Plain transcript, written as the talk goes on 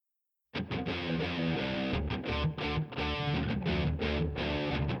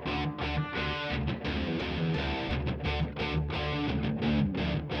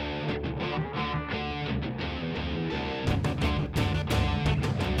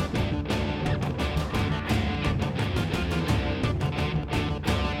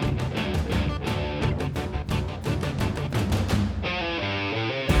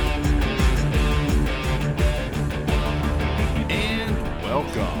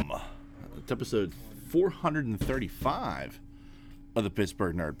It's episode 435 of the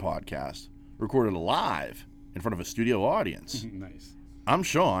Pittsburgh Nerd Podcast, recorded live in front of a studio audience. Nice. I'm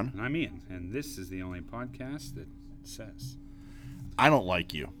Sean. And I'm Ian, and this is the only podcast that says, I don't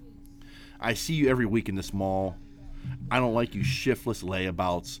like you. I see you every week in this mall. I don't like you shiftless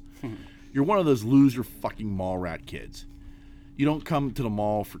layabouts. You're one of those loser fucking mall rat kids. You don't come to the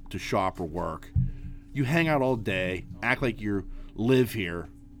mall to shop or work. You hang out all day, act like you live here.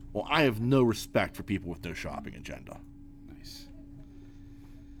 Well, I have no respect for people with no shopping agenda. Nice.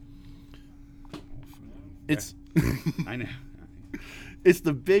 It's I know. It's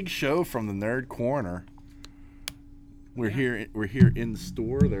the big show from the Nerd Korner. We're here in the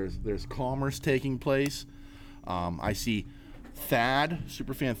store. There's commerce taking place. I see Thad,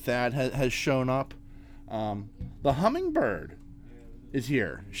 superfan Thad, has shown up. The Hummingbird is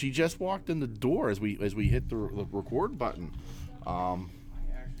here. She just walked in the door as we hit the record button.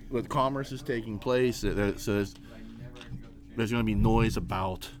 The commerce is taking place. So there's going to be noise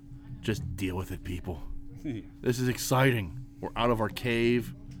about. Just deal with it, people. This is exciting. We're out of our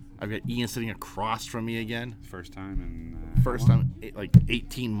cave. I've got Ian sitting across from me again. First time in like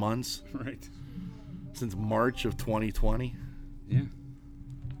 18 months. Right. Since March of 2020. Yeah.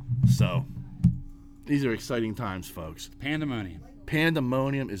 So, these are exciting times, folks. Pandemonium.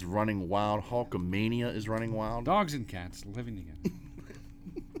 Pandemonium is running wild. Hulkamania is running wild. Dogs and cats living together.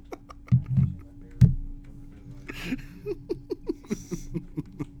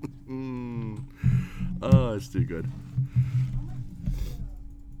 Oh, it's too good.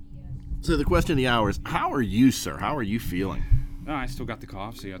 So the question of the hour is, how are you, sir? How are you feeling? Oh, I still got the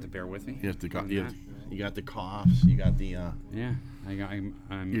cough, so you have to bear with me. You got the coughs. You got the. Yeah, I'm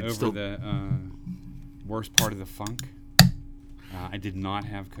over still... the worst part of the funk. I did not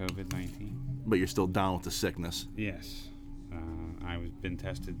have COVID-19. But you're still down with the sickness. Yes, I've been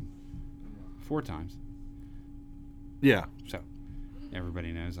tested 4 times. Yeah. So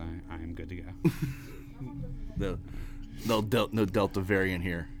everybody knows I am good to go. No Delta variant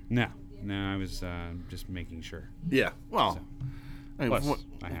here. No, I was just making sure. Yeah, well, so, plus,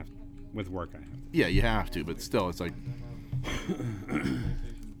 I have with work. I have. Yeah, you have to, but still, it's like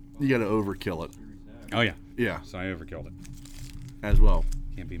you got to overkill it. Oh yeah, yeah. So I overkilled it as well.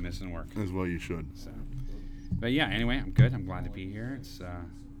 Can't be missing work as well. You should. So, but yeah. Anyway, I'm good. I'm glad to be here. It's a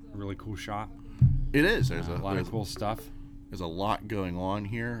really cool shop. It is. There's a lot of cool stuff. There's a lot going on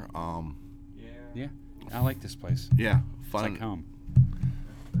here. Yeah, I like this place. Yeah, fun. It's like home.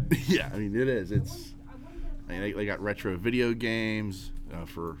 Yeah, I mean it is. They got retro video games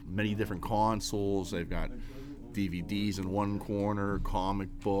for many different consoles. They've got DVDs in one corner, comic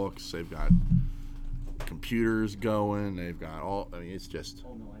books. They've got computers going. They've got all. I mean, it's just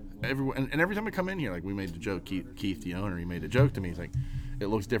everyone. And every time I come in here, like we made the joke. Keith, the owner, he made a joke to me. He's like, "It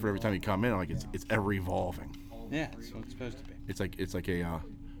looks different every time you come in." I'm like, it's ever evolving. Yeah, that's what it's supposed to be. It's like a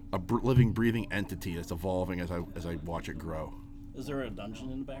living, breathing entity that's evolving as I watch it grow. Is there a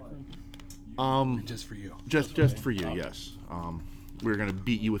dungeon in the back room? Just for you. Just for you, yes. We're gonna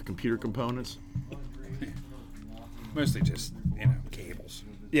beat you with computer components. Mostly just cables.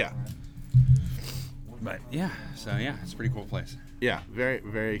 Yeah. But yeah, so yeah, it's a pretty cool place. Yeah, very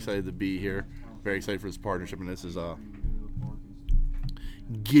very excited to be here. Very excited for this partnership, and this is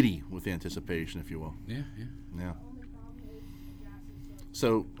giddy with anticipation, if you will. Yeah.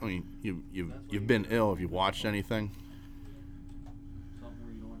 So, I mean, you've been ill. Have you watched anything?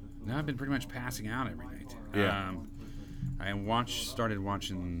 No, I've been pretty much passing out every night. Yeah. I started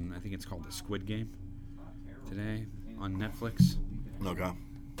watching, I think it's called The Squid Game today on Netflix. Okay.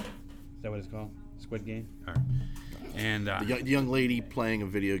 Is that what it's called? Squid Game? All right. And the young lady playing a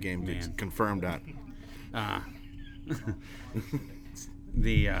video game confirmed that.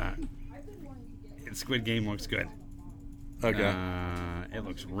 The Squid Game looks good. Okay. It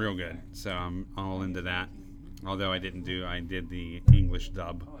looks real good, so I'm all into that. Although I did the English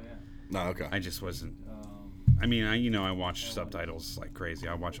dub. No, okay. I just wasn't. I mean, I watch subtitles like crazy.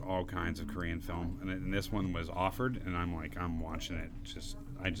 I watch all kinds of Korean film, and this one was offered, and I'm watching it.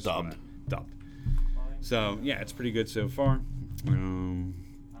 I just dubbed. So yeah, it's pretty good so far. I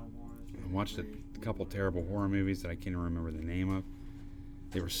watched a couple terrible horror movies that I can't even remember the name of.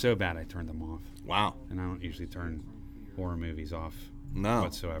 They were so bad I turned them off. Wow. And I don't usually turn horror movies off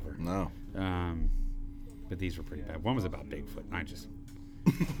whatsoever. No. But these were pretty bad. One was about Bigfoot, and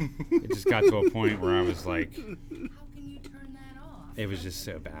it just got to a point where I was like, how can you turn that off? It was just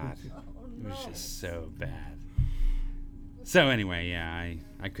so bad. It was just so bad. So anyway, yeah,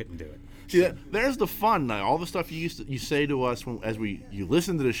 I couldn't do it. See, there's the fun. Now, all the stuff you say to us as you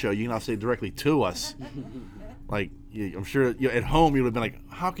listen to the show, you can now say directly to us. Like, I'm sure at home you would have been like,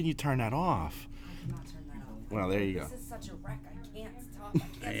 how can you turn that off? I cannot turn that off. Well, there you go. This is such a wreck. I can't stop. I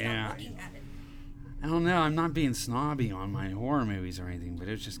can't Yeah. stop looking at it. I don't know. I'm not being snobby on my horror movies or anything, but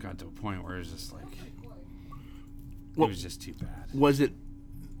it just got to a point where it was just like, Well, it was just too bad. Was it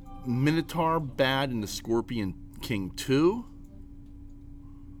Minotaur bad in the Scorpion King 2?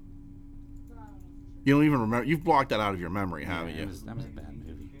 You don't even remember. You've blocked that out of your memory, haven't you? That was a bad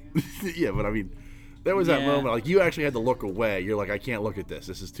movie. Yeah, but I mean, there was that Yeah. moment like you actually had to look away. You're like, I can't look at this.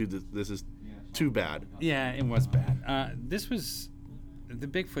 This is too bad. Yeah, it was bad. This was the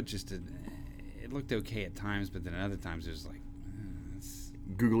Bigfoot. It looked okay at times, but then at other times it was like, it's,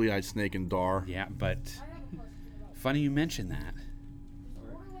 Googly-eyed snake and Dar. yeah. But funny you mention that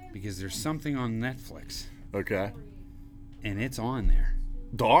because there's something on Netflix Okay. and it's on there.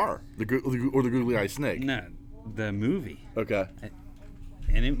 Dar, the googly-eyed snake. No, the movie, Okay.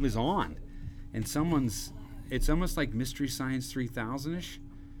 and it was on, and it's almost like Mystery Science 3000ish,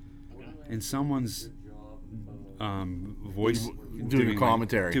 and someone's voice Doing a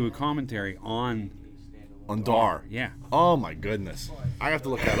commentary. do a commentary on On Dar. yeah Oh my goodness. I have to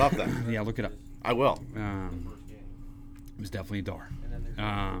look that up then. yeah look it up. I will. It was definitely Dar.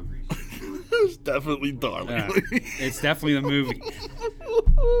 It's definitely Dar. It's definitely the movie.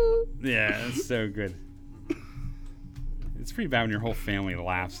 Yeah, it's so good. It's pretty bad when your whole family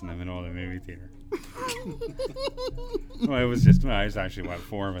laughs in the middle of the movie theater. Well, it was actually what,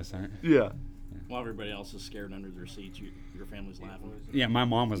 4 of us, aren't Yeah. While everybody else is scared under their seats, your family's laughing. Yeah, my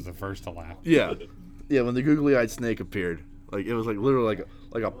mom was the first to laugh. Yeah. Yeah, when the googly-eyed snake appeared, like it was like literally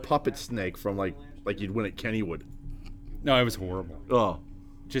like a puppet snake from like you'd win at Kennywood. No, it was horrible. Oh.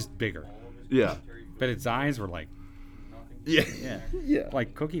 Just bigger. Yeah. But its eyes were like, Yeah. yeah, Yeah.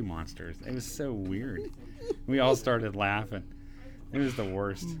 like Cookie Monsters. It was so weird. We all started laughing. It was the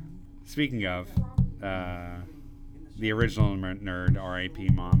worst. Speaking of, the original nerd, R.I.P.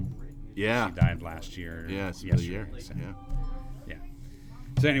 Mom. Yeah. She died last year. Yeah, it's been a year. So, Yeah. yeah.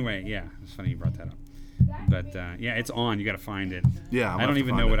 So anyway, yeah, it's funny you brought that up. But yeah, it's on. You got to find it. Yeah. I don't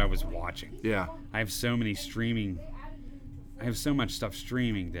even know what I was watching. Yeah. I have so many streaming. I have so much stuff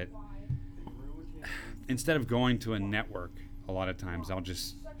streaming that instead of going to a network, a lot of times I'll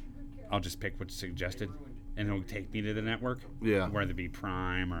just pick what's suggested, and it'll take me to the network. Yeah. Whether it be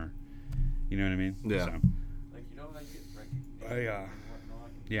Prime or, you know what I mean. Yeah. So,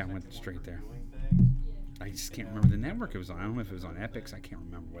 I went straight there. I just can't remember the network it was on. I don't know if it was on Epix. I can't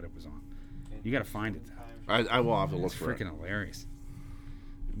remember what it was on. You got to find it though. I will have to look It's for it. freaking hilarious.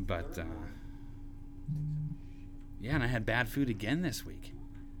 But yeah, and I had bad food again this week.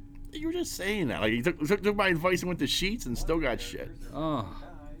 You were just saying that. Like you took my advice and went to Sheets and still got shit. Oh,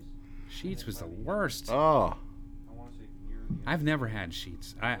 Sheets was the worst. Oh. I've never had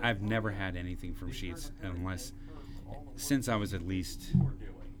Sheets. I've never had anything from Sheets unless since I was at least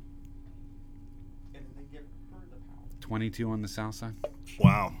 22 on the south side.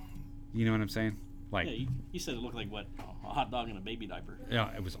 Wow. You know what I'm saying? Like, Yeah, you said it looked like what? A hot dog in a baby diaper.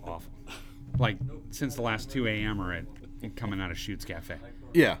 yeah, it was awful. Like since the last 2 a.m. or coming out of Sheets Cafe.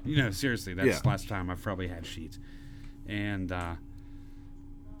 Yeah. You know, seriously, that's Yeah. the last time I've probably had Sheets. And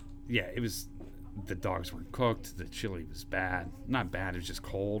yeah, it was. The dogs weren't cooked. The chili was bad. Not bad. It was just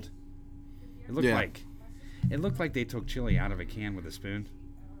cold. It looked like they took chili out of a can with a spoon,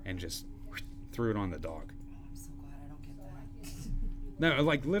 and just threw it on the dog. I'm so glad I don't get that. No,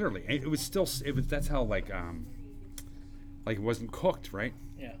 like literally, it was still. It was. That's how like it wasn't cooked, right?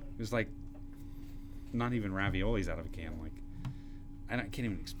 Yeah. It was like not even raviolis out of a can. Like I can't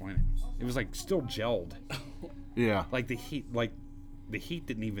even explain it. It was like still gelled. Yeah. Like the heat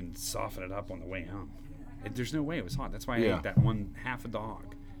didn't even soften it up on the way home. There's no way it was hot. That's why I Yeah. ate that one half a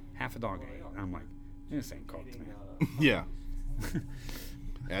dog I ate. I'm like, this ain't cooked, man. Yeah.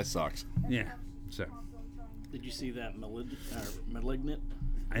 That sucks. Yeah. So Did you see that Malignant?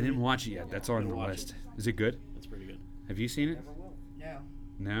 I didn't watch it yet. That's on the Watch list. Is it good? That's pretty good. Have you seen it? No.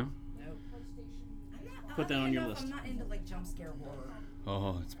 No. Nope. Put that on your list. I'm not into like jump scare horror.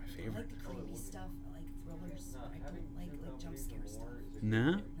 Oh, it's my I favorite. like the creepy stuff. I like thrillers. I don't like jump scare stuff.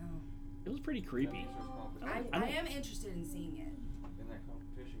 No. No. It was pretty creepy. I am interested in seeing it.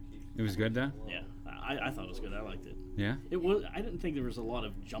 It was good though. Yeah, I thought it was good. I liked it. Yeah. It was. I didn't think there was a lot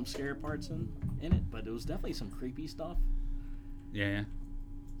of jump scare parts in it, but it was definitely some creepy stuff. Yeah.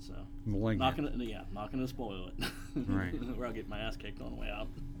 So Malignant. not gonna spoil it. Right. Or I'll get my ass kicked on the way out.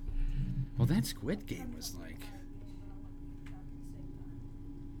 Well, that Squid Game was like.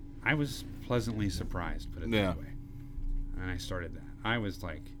 I was pleasantly surprised, put it Yeah. that way. And I started that. I was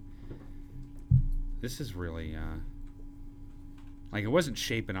like, this is really, like, it wasn't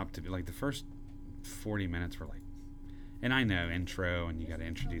shaping up to be, like, the first 40 minutes were like, and I know intro and you got to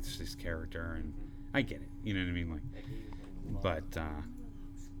introduce this character and I get it, you know what I mean? Like, but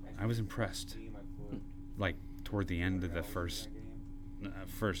I was impressed. Like toward the end of the first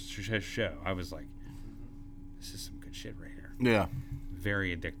show, I was like, this is some good shit right here. Yeah.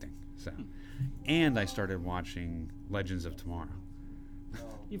 Very addicting. So, and I started watching Legends of Tomorrow.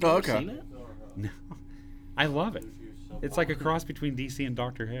 You've never okay. seen it? No, I love it. It's like a cross between DC and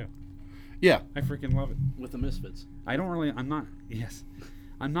Doctor Who. Yeah. I freaking love it. With the Misfits. I'm not really,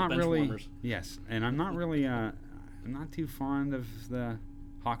 Benchwarmers. yes, and I'm not really, I'm not too fond of the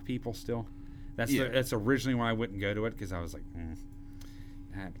Hawk people still. That's originally why I wouldn't go to it, because I was like,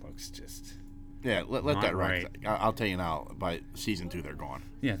 that looks just... Yeah, let Not that ride. right. I'll tell you now, by season 2, they're gone.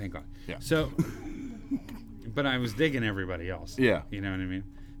 Yeah, thank God. Yeah. So, but I was digging everybody else. Yeah. You know what I mean?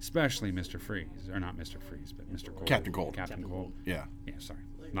 Especially Mr. Freeze. Or not Mr. Freeze, but Mr. Cold. Captain Cold. Captain Cold. Yeah. Yeah, sorry.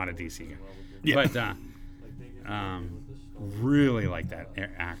 Not a DC guy. Yeah. But, really like that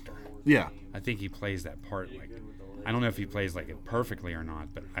actor. Yeah. I think he plays that part like... I don't know if he plays like it perfectly or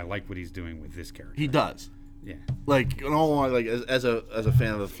not, but I like what he's doing with this character. He does. Yeah. Like, in all like as a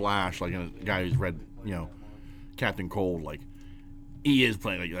fan of the Flash, like a guy who's read, Captain Cold, like he is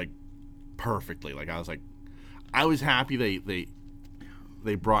playing like perfectly. Like I was happy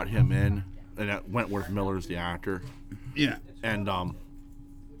they brought him in, and that Wentworth Miller's the actor, Yeah. and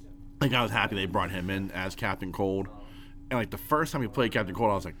like I was happy they brought him in as Captain Cold, and like the first time he played Captain Cold,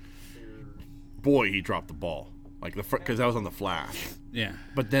 I was like, boy, he dropped the ball. Like because I was on the Flash. Yeah.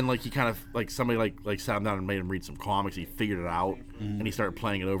 But then, like, he kind of, like, somebody, like sat him down and made him read some comics. He figured it out, and he started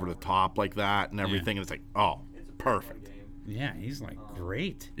playing it over the top like that and everything. And it's like, oh, perfect. Yeah, he's like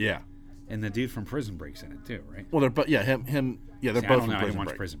great. Yeah. And the dude from Prison Break's in it too, right? Well, they're they're See, both I don't from know. I didn't Prison watch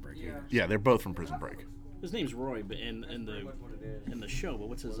Break. Prison Break either. Yeah, they're both from Prison Break. His name's Roy, but in the show, but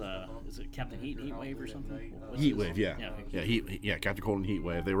what's his is it Captain Heatwave or something? What's his- Heatwave, yeah. okay. Yeah, Captain Cold and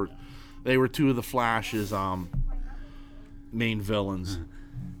Heatwave. They were two of the Flash's main villains.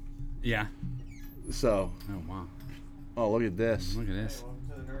 Yeah. So, Oh wow. oh, look at this. Look at this.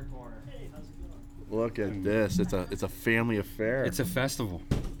 Look at this. It's a family affair. It's a festival.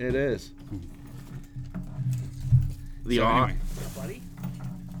 It is. The So ot- anyway, Buddy,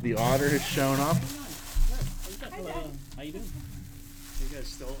 the otter has shown up. how you doing? You guys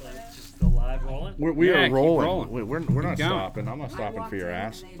still live rolling? We Yeah, are keep rolling. rolling. We're not going. stopping. I'm not stopping for your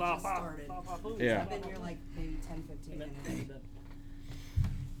ass. Yeah. I've been here like maybe 10, 15 minutes.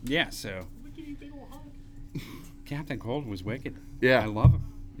 yeah. So Captain Cold was wicked. Yeah. I love him.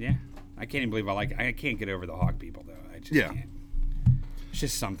 Yeah. I can't even believe I can't get over the Hawk people though. I just Yeah. can't. It's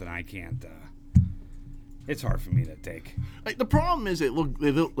just something I can't. It's hard for me to take. Like, the problem is they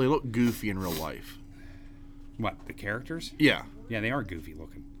look goofy in real life. What, the characters? Yeah. Yeah, they are goofy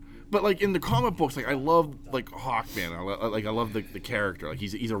looking. But like in the comic books, like I love like Hawkman. I love the character. Like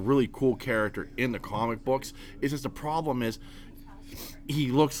he's a really cool character in the comic books. It's just the problem is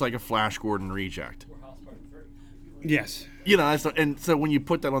he looks like a Flash Gordon reject. Yes. And so when you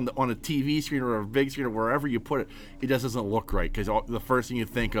put that on a TV screen or a big screen or wherever you put it, it just doesn't look right because the first thing you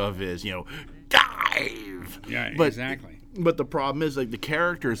think of is dive. Yeah, But- exactly. But the problem is like the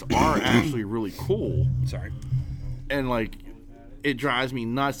characters are actually really cool, Sorry. and like it drives me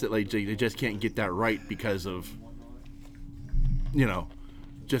nuts that like they just can't get that right because of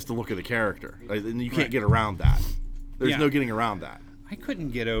just the look of the character. Like, and you can't Right. get around that. There's Yeah. no getting around that. I couldn't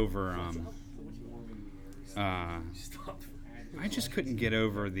get over. I just couldn't get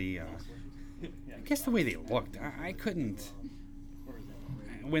over the. I guess the way they looked. I couldn't.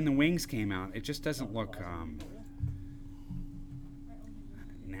 When the wings came out, it just doesn't look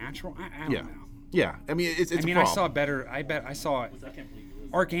natural. I don't Yeah. know. Yeah, I mean it's. I a mean, I problem. saw better. I bet I saw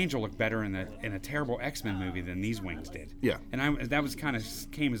Archangel look better in a terrible X-Men movie than these wings did. Yeah. And that was kind of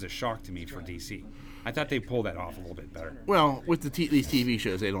came as a shock to me for DC. I thought they pulled that off a little bit better. Well, with these TV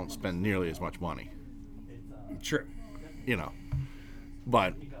shows, they don't spend nearly as much money. True.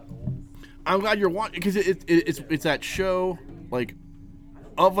 But I'm glad you're watching because it's that show like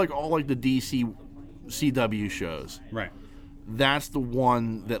of like all like the DC CW shows. Right. That's the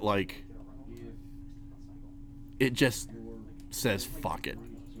one that like it just says fuck it.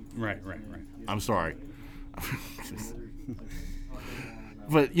 Right. I'm sorry.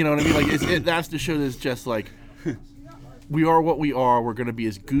 But you know what I mean? Like that's the show that's just like we are what we are. We're going to be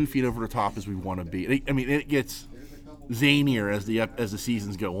as goofy and over the top as we want to be. I mean, it gets zanier as the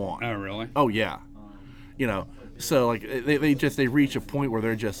seasons go on. Oh, really? Oh yeah. So like they reach a point where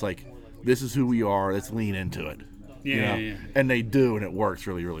they're just like, this is who we are. Let's lean into it. Yeah. And they do, and it works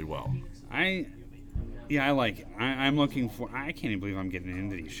really, really well. I like it. I'm looking for. I can't even believe I'm getting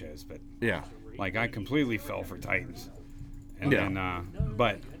into these shows, but Yeah. Like I completely fell for Titans, and Yeah. then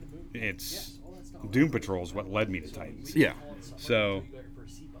but it's Doom Patrol is what led me to Titans. Yeah. So,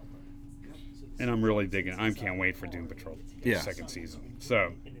 and I'm really digging. I can't wait for Doom Patrol Yeah. second season.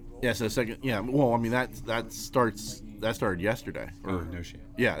 So, Yeah. So second. Yeah. Well, I mean that started yesterday. oh no shit.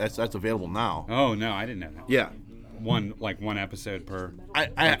 Yeah. That's available now. Oh no, I didn't know that. Yeah. One episode per. I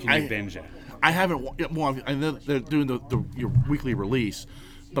or can you binge it? I haven't. Well, I know they're doing your weekly release,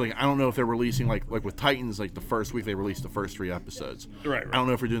 but like, I don't know if they're releasing like with Titans. Like the first week they released the first 3 episodes. Right. I don't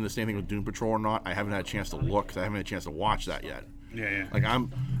know if we're doing the same thing with Doom Patrol or not. I haven't had a chance to look. 'Cause I haven't had a chance to watch that yet. Yeah. Like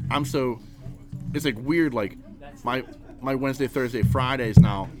I'm so. It's like weird. Like my Wednesday, Thursday, Fridays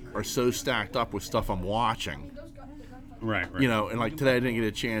now are so stacked up with stuff I'm watching. Right. You know, and like today I didn't get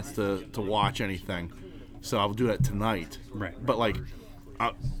a chance to watch anything, so I'll do that tonight. Right. But like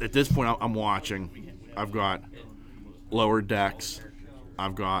at this point, I'm watching. I've got Lower Decks.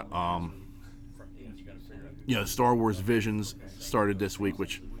 I've got Star Wars Visions started this week,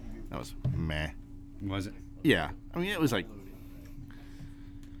 which that was meh. Was it? Yeah, I mean it was like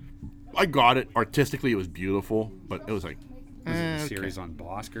I got it artistically. It was beautiful, but it was like Was it a okay. series on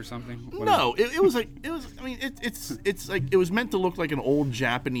Bosk or something? What No, it was like it was. I mean, it's like it was meant to look like an old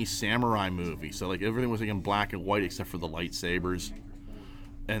Japanese samurai movie. So like everything was like in black and white except for the lightsabers,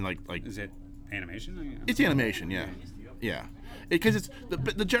 and like is it animation? it's animation, yeah. Because it's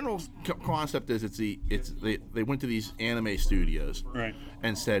the general concept is they went to these anime studios Right.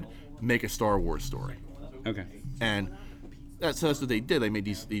 and said make a Star Wars story, Okay. and that's what they did. They made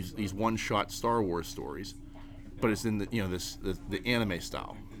these one shot Star Wars stories, but it's in the anime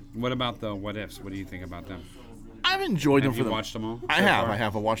style. What about the What Ifs? What do you think about them? I've enjoyed them Have for you them. watched them all? I so have. far? I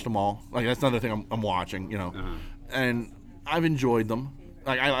have. I watched them all. Like that's another thing I'm watching. And I've enjoyed them.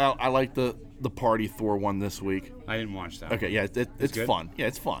 Like I like the Party Thor one this week. I didn't watch that. Okay, yeah, it's good? fun. Yeah,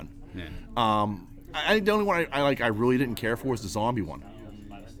 it's fun. Yeah. I the only one I really didn't care for was the zombie one.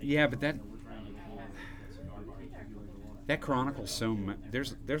 Yeah, but that chronicles so much.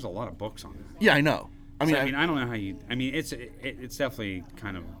 There's a lot of books on that. Yeah, I know. I mean, I don't know how you. I mean, it's definitely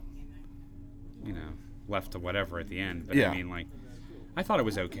kind of, left to whatever at the end. But Yeah. I mean, like, I thought it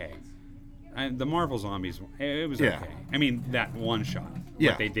was okay. The Marvel Zombies, it was Yeah. okay. I mean, that one shot,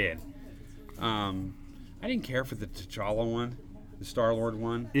 Yeah. what they did. I didn't care for the T'Challa one, the Star-Lord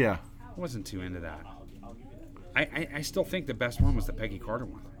one. yeah, I wasn't too into that. I still think the best one was the Peggy Carter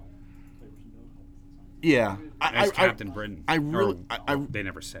one. yeah. As Captain Britain. I really, Or, they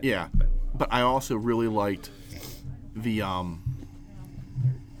never said. yeah. That, But I also really liked the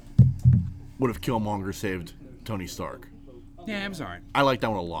what if Killmonger saved Tony Stark. yeah, it was alright. I like that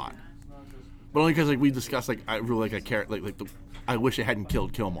one a lot, but only because like we discussed, like I really like a character I wish it hadn't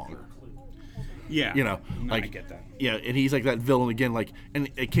killed Killmonger. Yeah. You know, No, like I get that. Yeah, and he's like that villain again. Like, and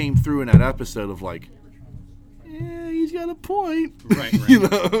it came through in that episode of like, yeah, he's got a point. Right. You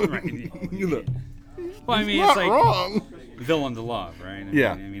know, Right. you know, Well, I mean, not it's like wrong. villain to love, right?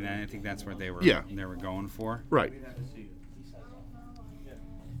 Yeah. I mean, I think that's what they were. Yeah. They were going for. Right.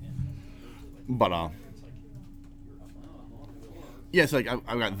 But yes, like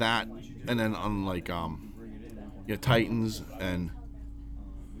I've got that, and then on like Titans and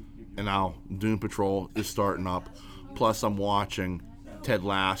now Doom Patrol is starting up. Plus, I'm watching Ted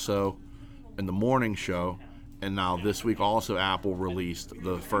Lasso and the Morning Show, and now this week also Apple released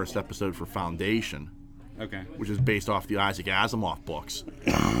the first episode for Foundation, Okay. which is based off the Isaac Asimov books.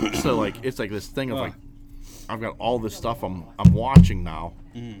 So like it's like this thing of like I've got all this stuff I'm watching now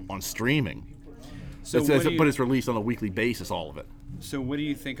on streaming. So But it's released on a weekly basis, all of it. So what do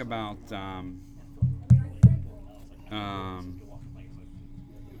you think about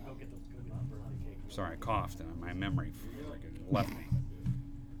sorry, I coughed and my memory left me.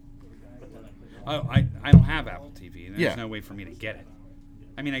 Oh, I don't have Apple TV. And there's Yeah. no way for me to get it.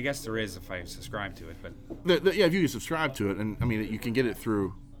 I mean, I guess there is if I subscribe to it, but Yeah, if you can subscribe to it, and I mean you can get it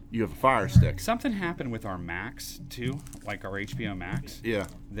through. You have a Fire Stick. something happened with our Max too, like our HBO Max. Yeah.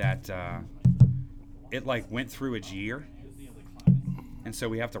 That it like went through its year, and so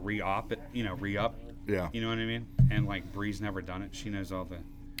we have to re-up it. Re-up. Yeah. You know what I mean? And like Bree's never done it. She knows all the.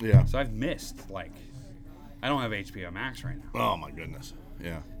 Yeah. So I've missed like, I don't have HBO Max right now, Oh my goodness.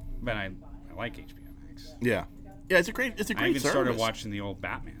 Yeah. but I like HBO Max. Yeah. Yeah. It's a great I even service. started watching the old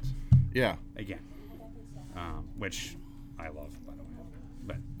Batmans Yeah. again, which I love, by the way.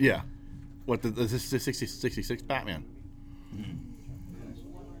 But Yeah. What the 66 Batman?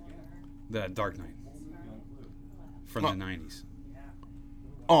 the Dark Knight from the '90s,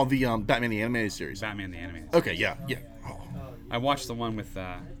 Oh, the Batman the animated series. Batman the Animated. Okay. Yeah. Yeah. Oh. I watched the one with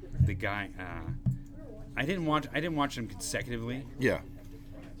the guy. I didn't watch them consecutively. Yeah.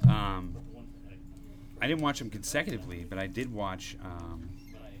 I didn't watch them consecutively, but I did watch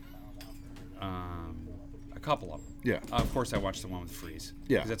a couple of them. Yeah. Of course, I watched the one with Freeze.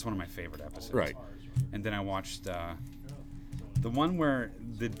 Yeah. Because that's one of my favorite episodes. Right. And then I watched the one where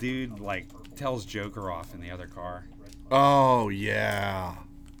the dude like tells Joker off in the other car. Oh yeah,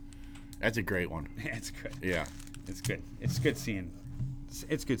 that's a great one. It's good. Yeah. It's good. It's good seeing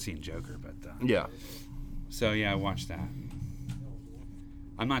Joker, but Yeah. so yeah, I watched that.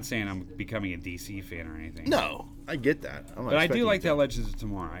 I'm not saying I'm becoming a DC fan or anything. No, I get that. I'm not But I expecting do like you that Legends of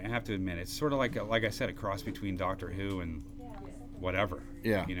Tomorrow. I have to admit, it's sort of like I said, a cross between Doctor Who and whatever.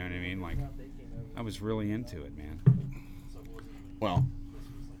 Yeah. You know what I mean? Like, I was really into it, man. Well,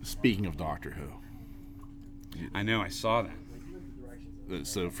 speaking of Doctor Who, I know. I saw that.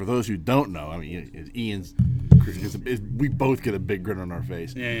 so for those who don't know, I mean, Ian's, we both get a big grin on our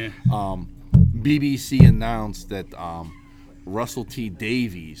face. Yeah. BBC announced that Russell T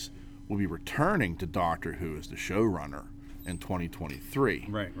Davies will be returning to Doctor Who as the showrunner in 2023.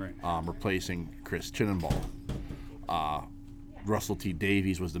 Right. Replacing Chris Chinenball. Russell T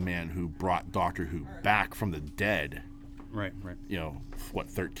Davies was the man who brought Doctor Who back from the dead. Right.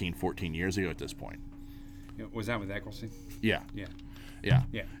 13, 14 years ago at this point. Was that with Eccleston? Yeah. Yeah.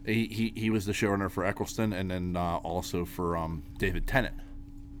 He was the showrunner for Eccleston and then also for David Tennant.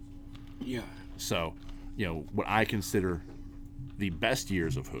 Yeah. So, what I consider the best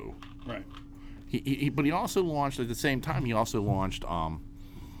years of Who. Right. But he also launched, at the same time, he also launched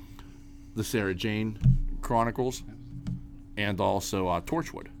the Sarah Jane Chronicles and also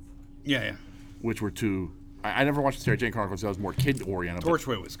Torchwood. Yeah. Which were two. I never watched the Sarah Jane Chronicles. I was more kid-oriented.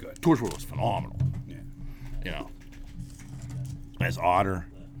 Torchwood was good. Torchwood was phenomenal. Yeah. As Otter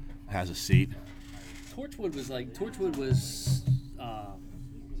has a seat. Torchwood was like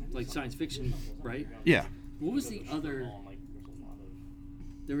science fiction, right? Yeah. What was the other?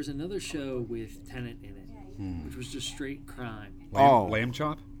 There was another show with Tennant in it, which was just straight crime. Lamb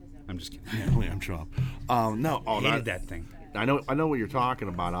Chop? I'm just kidding. Yeah, Lamb Chop. No. I hated that thing. I know what you're talking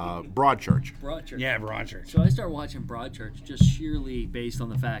about. Broadchurch. Broadchurch. Yeah, Broadchurch. So I started watching Broadchurch just sheerly based on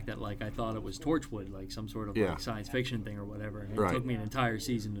the fact that like I thought it was Torchwood, like some sort of Yeah. like science fiction thing or whatever. And it Right. took me an entire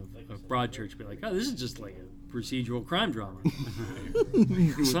season of Broadchurch to be like, oh, this is just like a procedural crime drama.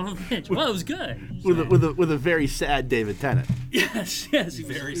 Son of a bitch. Well, it was good. With a very sad David Tennant. Yes. He was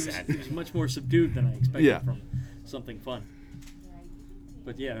Very sad. He was much more subdued than I expected Yeah. from something fun.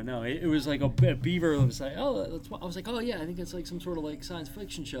 But yeah, no, it was like a beaver. It was like, oh, I was like, oh yeah, I think it's like some sort of like science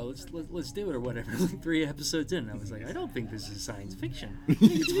fiction show. Let's do it or whatever. Like 3 episodes in, I was like, I don't think this is science fiction.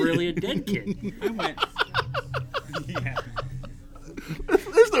 It's really a dead kid. I went. Yeah.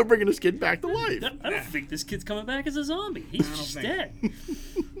 There's no bringing this kid back to life. I don't think this kid's coming back as a zombie. He's just dead.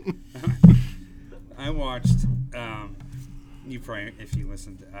 I watched. You probably, if you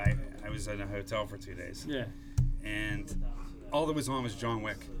listened, I was in a hotel for 2 days. Yeah. And all that was on was John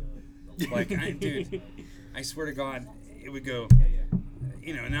Wick. Like, dude, I swear to God, it would go,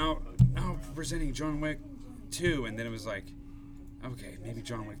 now presenting John Wick 2, and then it was like, okay, maybe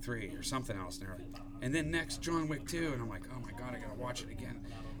John Wick 3 or something else. And then next, John Wick 2, and I'm like, oh my God, I gotta watch it again.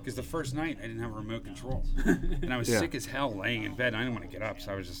 Because the first night, I didn't have a remote control. And I was sick as hell laying in bed. I didn't want to get up,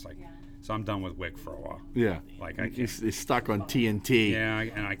 so I was just like, so I'm done with Wick for a while. Yeah. Like, I can't. He's stuck on TNT. Yeah,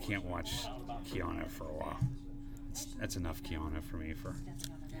 and I can't watch Keanu for a while. That's enough Keanu for me.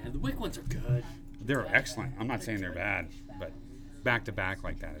 And the Wick ones are good. They're excellent. I'm not saying they're bad, but back to back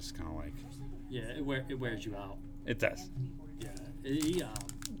like that is kind of like. Yeah, it wears you out. It does. Yeah.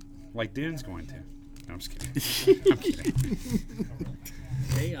 Like Dune's going to. No, I'm just kidding. I'm kidding.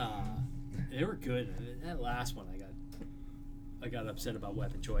 They were good. That last one, I got upset about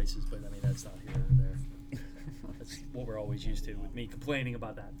weapon choices, but I mean that's not here or there. That's what we're always used to with me complaining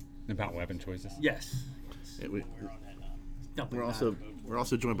about that. About weapon choices. Yes. We're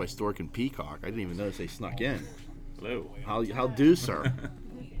also joined by Stork and Peacock. I didn't even notice they snuck in. Hello. How do, sir?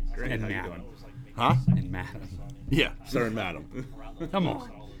 Great. And How you Madam. doing? Huh? And Madam. Yeah, sir and madam. Come on.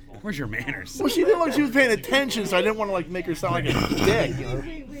 Where's your manners? Well, she didn't look like she was paying attention, so I didn't want to make her sound like a dick.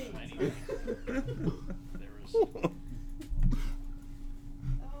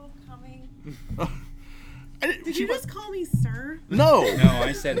 Oh, coming. Did you just call me sir? No. No,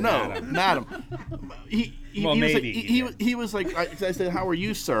 I said Madam. Madam. He Well, was maybe like, he did. he was like, I said, how are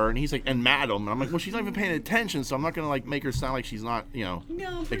you, sir? And he's like, and madam. And I'm like, well, she's not even paying attention, so I'm not going to make her sound like she's not, No,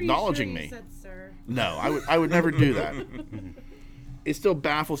 I'm pretty acknowledging sure me. you said sir. No, I would never do that. It still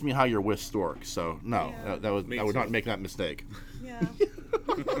baffles me how you're with Stork. So no, Yeah. I would not make that mistake. Yeah.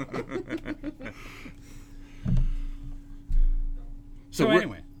 So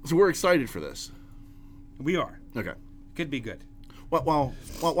anyway. So we're excited for this. We are. Okay. Could be good.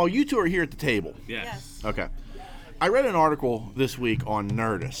 while you two are here at the table, Yes. okay, I read an article this week on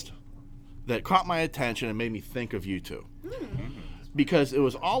Nerdist that caught my attention and made me think of you two. Because it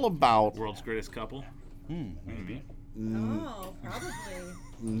was all about... World's greatest couple? Maybe. Oh, probably.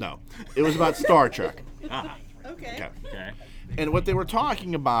 No. It was about Star Trek. Ah, Okay. okay. And what they were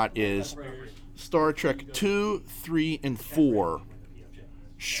talking about is Star Trek 2, 3, and 4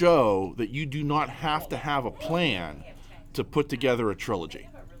 show that you do not have to have a plan to put together a trilogy.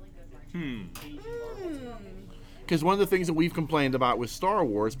 Because one of the things that we've complained about with Star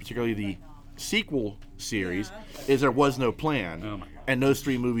Wars, particularly the sequel series, is there was no plan. Oh my God. And those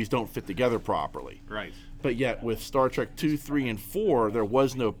 3 movies don't fit together properly. Right. But yet with Star Trek 2, 3, and 4, there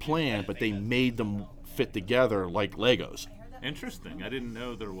was no plan, but they made them fit together like Legos. Interesting. I didn't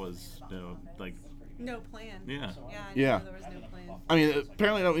know there was no, like, No plan. yeah. Yeah. I didn't Yeah. know there was no plan. I mean,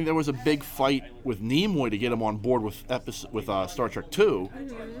 apparently there was a big fight with Nimoy to get him on board with Star Trek 2.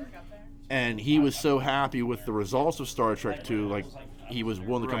 And he was so happy with the results of Star Trek 2, like, he was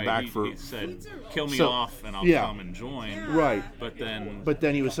willing to come Right. back He said, kill me So, off and I'll yeah. come and join. Right. But then, But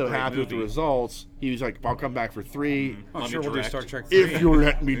then he was so Great happy with the movie. results, he was like, I'll come back for 3 Oh, Let me sure, we'll do direct. Star Trek 3. if you'll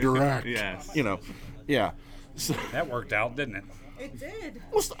let me direct. Yes. You know, yeah. So, That worked out, didn't it? It did.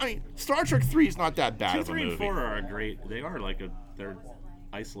 well, I mean, Star Trek 3 is not that bad 2, of a 3, and movie. 4 are great. They are like they're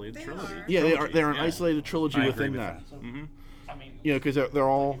isolated They trilogy. are. Yeah, they're an Yeah. isolated trilogy I agree within with that. Mm-hmm. You know, because they're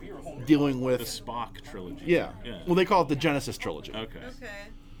all dealing The with... Spock trilogy. Yeah. Yeah. Well, they call it the Genesis trilogy. Okay. Okay.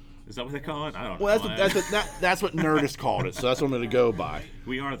 Is that what they call it? I don't Well, know. that's what Nerdist called it, so that's what I'm going to go by.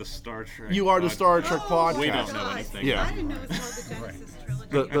 We are the Star Trek. You are the pod- Star Trek podcast. We don't know God. anything. Yeah. I didn't know it was called the Genesis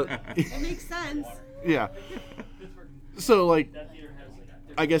trilogy. The- It makes sense. yeah. So, like,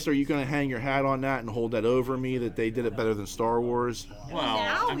 I guess, are you going to hang your hat on that and hold that over me that they did it better than Star Wars? Well,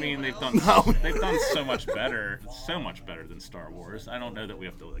 Now I we mean, they've will. done No. they've done so much better than Star Wars. I don't know that we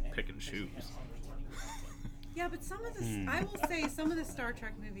have to like pick and choose. Yeah, but some of the I will say some of the Star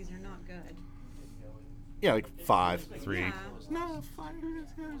Trek movies are not good. Yeah, like 5. 3. Yeah. No, 5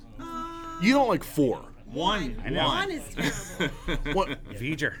 minutes. You don't like 4. One. One is terrible. What,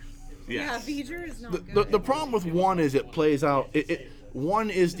 V'ger. Yeah, Yes. V'ger is not the good. problem with 1 is it plays out... One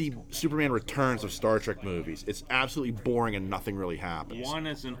is the Superman Returns of Star Trek movies. It's absolutely boring and nothing really happens. One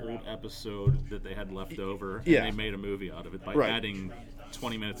is an old episode that they had left over, Yeah. and they made a movie out of it by Right. adding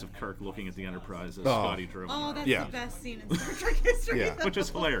 20 minutes of Kirk looking at the Enterprise as Oh. Scotty drove. Oh, that's Yeah. the best scene in Star Trek history. Yeah. which is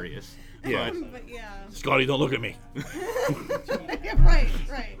hilarious. Yeah. But But yeah. Scotty, don't look at me. Yeah, right,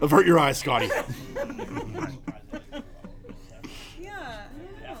 right. Avert your eyes, Scotty. Yeah, I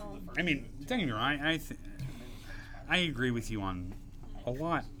don't know. I mean, don't get me wrong. I agree with you on a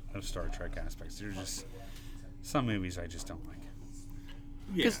lot of Star Trek aspects. There's just some movies I just don't like.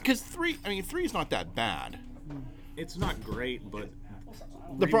 yeah, Because 3 is not that bad. it's not great, but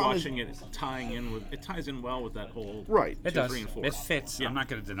The problem is- rewatching it ties in well with that whole Right. It 2, does. 3, and 4. It fits. Yeah. I'm not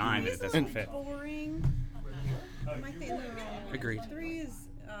going to deny that it This doesn't is fit. boring. My thing, no. Agreed. 3 is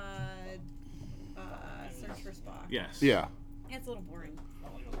Search for Spock. Yes. Yeah. It's a little boring.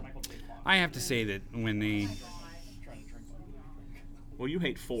 I have to say that when they... Well, you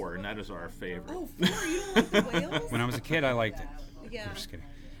hate 4, and that is our favorite. Oh, 4, you don't like the whales? When I was a kid, I liked it. Yeah. I'm just kidding.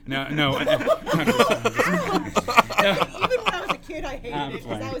 No. Even when I was a kid, I hated I'm it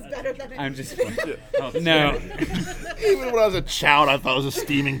because that fine. was better than it. I'm just... Oh, that's No. scary. Even when I was a child, I thought it was a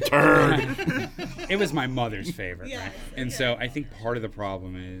steaming turd. It was my mother's favorite, Yes, right? And so I think part of the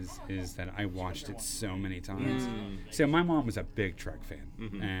problem is that I watched it so many times. So my mom was a big Trek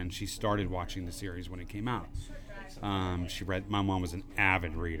fan, and she started watching the series when it came out. My mom was an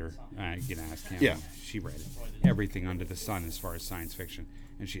avid reader. You can ask him. Yeah. She read everything under the sun as far as science fiction,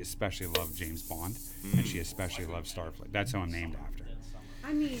 and she especially loved James Bond, and she especially loved Starfleet. That's who I'm named after.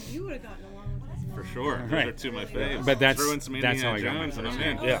 I mean, you would have gotten along with his mom. For sure. Those Right. are two of my faves. But that's Throw in some that's how Indiana I got my Jones, and first I'm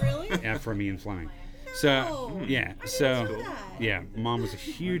in. name. Oh, Yeah. really? Yeah, for me and Fleming. So No. yeah, I so didn't know that. yeah, mom was a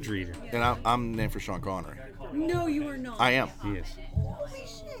huge reader. And I'm named for Sean Connery. No, you are not. I am. He is. Holy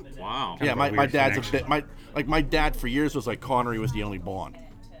shit. Wow. Yeah, of a my weird dad's a connection. bit. My dad for years was like Connery was the only Bond.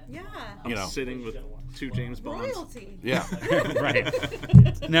 Yeah. You know. Sitting with 2 James Bonds. Royalty. Yeah. Right.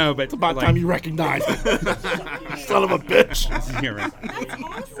 No, but About like, time you recognized it. Son of a bitch. you're right. That's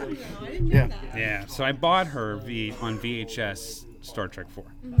awesome, though. I didn't know Yeah. that. Yeah, so I bought her on VHS Star Trek 4.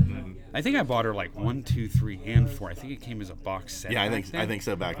 I think I bought her like 1, 2, 3, and 4. I think it came as a box set. Yeah, I back think then.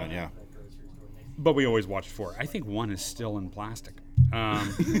 so back then. Yeah. But we always watched 4. I think 1 is still in plastic.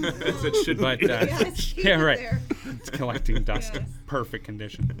 As it should But be. Yes, keep yeah, it right. there. It's collecting dust, Yes. perfect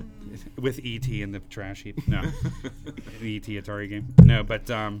condition, with ET in the trash heap. No, the ET Atari game. No, but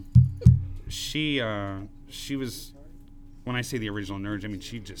she was when I say the original nerd, I mean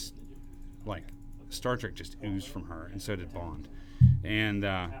she just like Star Trek just oozed from her, and so did Bond. And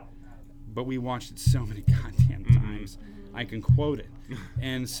but we watched it so many goddamn times, I can quote it.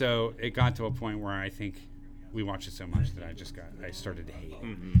 And so it got to a point where I think we watched it so much that I started to hate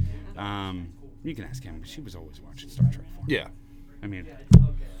it. You can ask Kim, but she was always watching Star Trek for me. Yeah. I mean,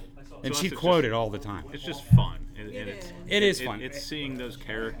 So and us, she it's quoted just- all the time. It's just fun. It is fun. It's seeing those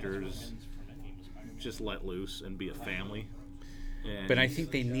characters just let loose and be a family. And But I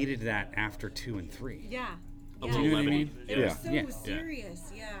think they needed that after 2 and 3. Yeah. a Yeah. little You know what I levity. mean? It Yeah. was so Yeah.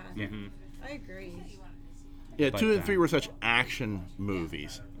 serious. Yeah. Yeah. I agree. Yeah, But, 2 and 3 were such action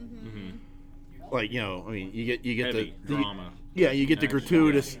movies. Like, you know, I mean, you get Heavy the drama. Yeah, you get the Action.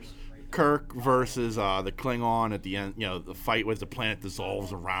 gratuitous Kirk versus the Klingon at the end. You know, the fight with the planet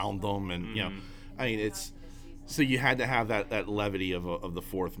dissolves around them, and you know, I mean, it's so you had to have that levity of the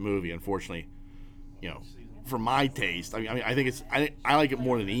fourth movie. Unfortunately, you know, for my taste, I mean, I think it's I like it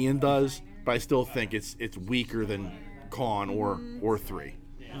more than Ian does, but I still think it's weaker than Con or 3.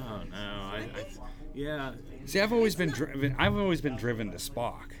 Oh no, yeah. See, I've always been driven to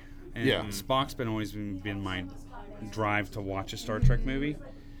Spock, and Yeah. Spock's always been my drive to watch a Star Trek movie.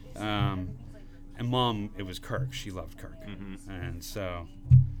 And Mom, it was Kirk. She loved Kirk, and so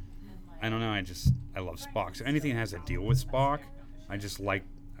I don't know. I love Spock. So anything that has to deal with Spock,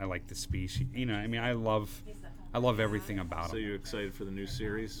 I like the species. You know, I mean, I love everything about So him. you excited for the new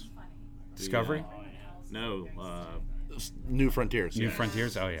series? Discovery, No. New Frontiers. New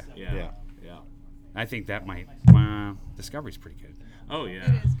Frontiers. Oh yeah, Yeah. I think that might. Discovery's pretty good. Oh yeah.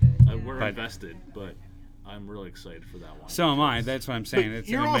 It is good. We're But- invested, but I'm really excited for that one. So am I. That's what I'm saying. But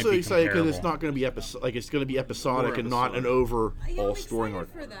you're also excited because it's not going to be it's going to be episodic More and not an episodic. Yeah, overall I'm story excited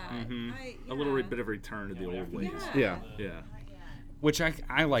arc. for that. A little bit of return to the old ways. Yeah. Yeah. Yeah. which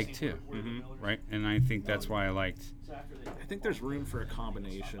I like too, right? And I think that's why I liked. I think there's room for a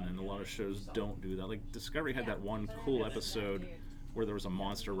combination, and a lot of shows don't do that. Like Discovery had that one cool episode where there was a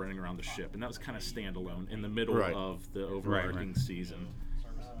monster running around the ship, and that was kind of standalone in the middle Right. of the overarching Right. season.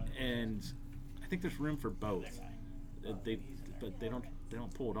 And I think there's room for both. But they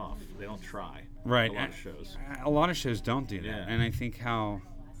don't pull it off. They don't try. Right. A lot of shows, A lot of shows don't do that, Yeah. and I think how.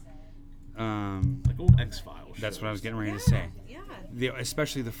 like old X-Files. That's what I was getting ready Yeah. to say. Yeah.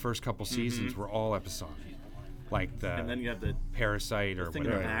 Especially the first couple seasons were all episodic, like the And then you have the Parasite or thing in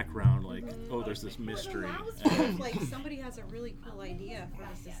the whatever. background, like, oh, there's this mystery. Well, it allows for if, like somebody has a really cool idea for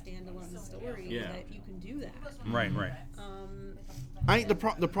just a standalone story. Yeah. That you can do that. Right. I think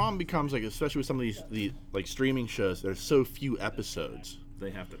the problem becomes like especially with some of these like streaming shows. There's so few episodes.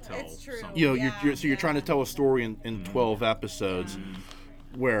 They have to tell. It's true. something. You know, Yeah, you're trying to yeah. tell a story in 12 episodes,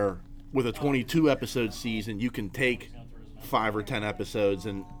 where with a 22 episode season you can take 5 or 10 episodes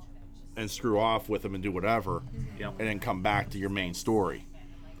and screw off with them and do whatever, Yep. and then come back to your main story.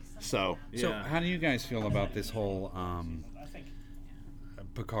 So So, Yeah. how do you guys feel about this whole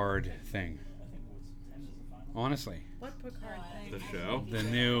Picard thing? Honestly, What Picard thing? The show.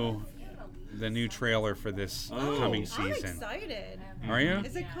 the new trailer for this coming I'm season. excited. Are you?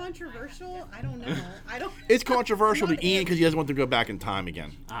 Is it controversial? I don't know. I don't. it's controversial I'm to not Ian in. because he doesn't want to go back in time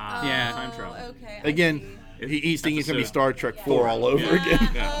again. Yeah. Time travel. Oh, okay. I Again, see. he's thinking it's gonna be Episode Star Trek 4 all over again.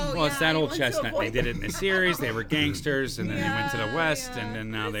 Oh, Well, it's yeah, that he old wants to chestnut. They avoid did it in a series. They were gangsters, and then they went to the Yeah, West, yeah. and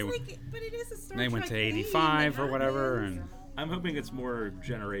then now But they it's like- but it is a Star they went to Trek theme, 85 it or whatever, happens. and I'm hoping it's more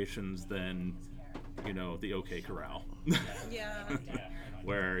generations than, the OK Corral. Yeah.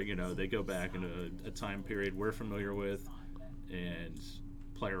 Where, they go back into a time period we're familiar with and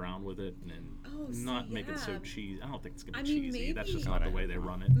play around with it and Oh, not see, make it so yeah. cheesy. I don't think it's going to I be mean, cheesy. That's just maybe- not the way they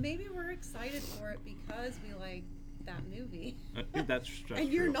run it. Maybe we're excited for it because we like that movie, That's and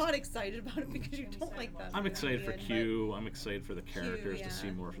you're true. not excited about it because you don't like that. I'm movie, excited for Ian, but- Q. I'm excited for the characters yeah. to see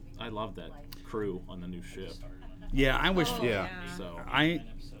more. I love that crew on the new ship. yeah, I wish. Oh, Yeah. So I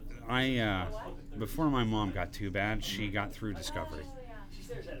before my mom got too bad, she got through Discovery.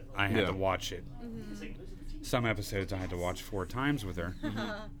 I had Yeah. to watch it. Mm-hmm. Some episodes I had to watch 4 times with her,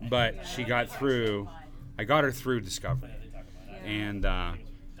 but she got through. I got her through Discovery, and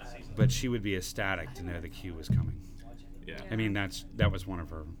but she would be ecstatic to know the Q was coming. yeah, I mean, that was one of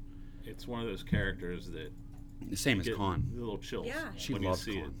her. it's one of those characters that The same as get Khan. little chills Yeah. She when you loved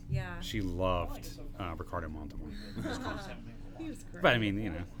see it. Khan. Yeah. She loved Ricardo Montalban. He was great. But I mean,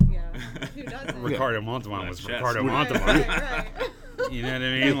 yeah. Who doesn't? Ricardo Montalban was Chest. Ricardo Right, Montalban. right. You know what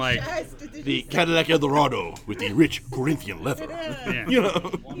I mean? Like, Yes, did The you Cadillac Eldorado with the rich Corinthian leather. yeah. You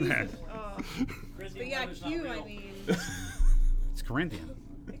know. But yeah, Q. I mean, It's Corinthian.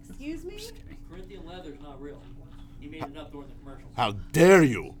 excuse me. Corinthian leather's not real. He made it up during the commercials. How dare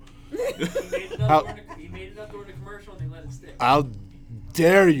you? He made it up during the commercial and they let it stick. How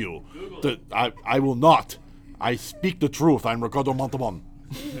dare you? I will not. I speak the truth. I'm Ricardo Montalban.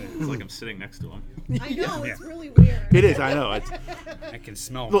 It's like I'm sitting next to him. I know, it's really weird. It is, I know. I can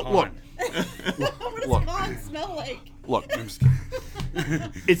smell Look, pond. What does Look. Vaughn smell like? Look,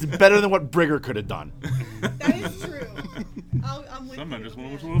 it's better than what Brigger could have done. That is true. I'm with Sometimes you. just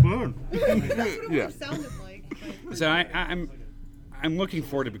want to wish well done. That's what it would Yeah. have sounded like. But So I'm looking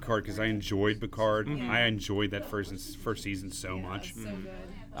forward to Picard because I enjoyed Picard. I enjoyed that first season so yeah, much. it's so good.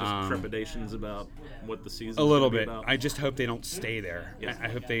 Just trepidations about what the season. A little bit. I just hope they don't stay there. Yes. I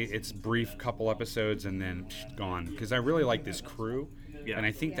hope it's brief couple episodes and then gone because I really like this crew. Yeah. And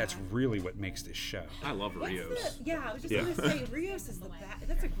I think that's really what makes this show. I love Rios. I was just Yeah. gonna say Rios is the best.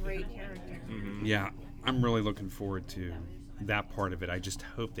 That's a great character. Yeah, I'm really looking forward to that part of it. I just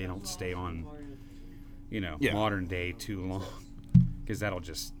hope they don't stay on, Yeah. modern day too long because that'll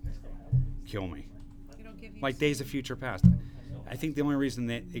just kill me. You don't give you Like Days of Future Past. I think the only reason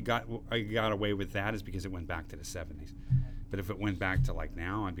that I got away with that is because it went back to the 70s. But if it went back to like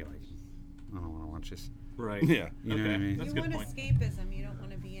now, I'd be like, I don't want to watch this. Right. Yeah. You know what I mean? That's a you good want point. escapism. You don't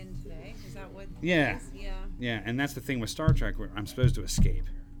want to be in today. Is that what? Yeah. it is? Yeah. Yeah, and that's the thing with Star Trek where I'm supposed to escape.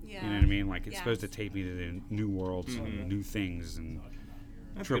 Yeah. You know what I mean? Like it's Yes. supposed to take me to the new worlds and new things and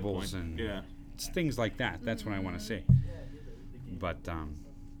That's a good tribbles point. and Yeah. it's things like that. That's what I want to see. But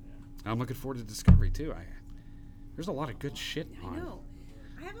I'm looking forward to Discovery too. There's a lot of good shit I on. know.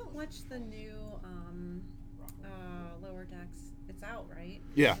 I haven't watched the new Lower Decks. It's out, right?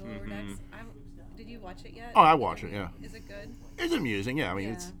 Yeah. Lower Decks. Did you watch it yet? Oh, I watch it, yeah. Is it good? It's amusing, yeah. I mean,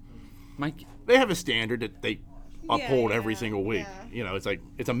 Yeah. Mike, they have a standard that they uphold every yeah, single week. yeah. You know,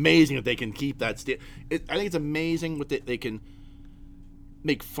 it's amazing that they can keep that. I think it's amazing what they can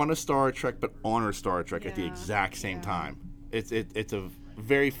make fun of Star Trek but honor Star Trek at the Yeah, exact same yeah. time. It's a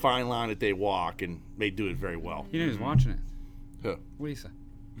very fine line that they walk, and they do it very well. you know who's watching it? Huh. Lisa.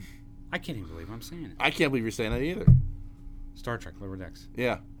 I can't even believe I'm saying it. I can't believe you're saying that either. Star Trek Lower Decks.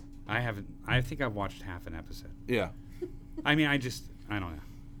 Yeah, I think I've watched half an episode. yeah, I mean, I don't know.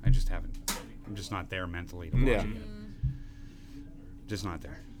 I just haven't. I'm just not there mentally to watch yeah. it. Just not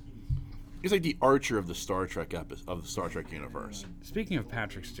there. It's like the Archer of the Star Trek of the Star Trek universe. Speaking of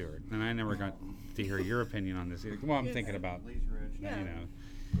Patrick Stewart, and I never got to hear your opinion on this either. Well, I'm thinking about, Yeah.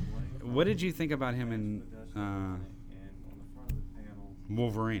 what did you think about him in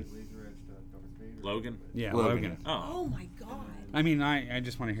Wolverine? Logan. Yeah, Logan. Logan. Oh. Oh my God. I mean, I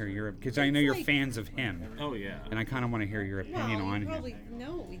just want to hear your, because I know It's you're like- fans of him, Oh yeah. and I kind of want to hear your opinion Well, on you him. probably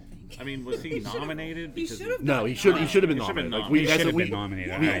know what we think. I mean, was he nominated? He Because should have. No, he should have been He should have been nominated. Like, nominated. we, He that's should have what been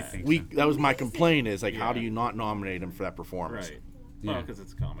nominated. We, I think we so. that was my complaint is like, how Yeah. do you not nominate him for that performance? Right. Well, Yeah. because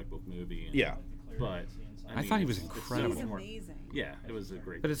it's a comic book movie. And, Yeah. But I thought he was it's so incredible. He's more- amazing. Yeah, it was a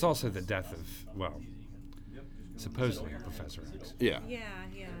great. But it's also the death of, well, supposedly Professor X. Yeah. Yeah,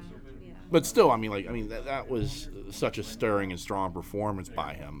 yeah, yeah. But still, I mean, that was such a stirring and strong performance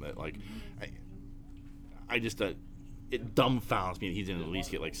by him that, like, I just, it dumbfounds me that he didn't at least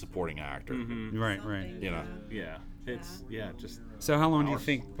get, like, supporting actor. Mm-hmm. Right, right. Something, You know. Yeah, it's just So how long do you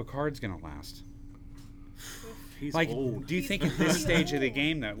think Picard's going to last? he's Like, old. do you think at this stage of the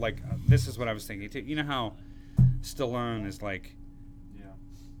game that, like, this is what I was thinking too. You know how Stallone is like,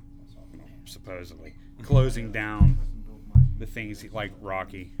 supposedly closing down the things like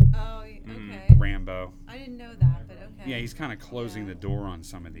Rocky, Oh, okay. Rambo. I didn't know that, but okay. Yeah, he's kind of closing the door on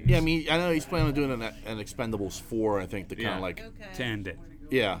some of these. Yeah, I mean, I know he's planning on doing an Expendables 4, I think, to kind of, Yeah. like, Okay. to end it,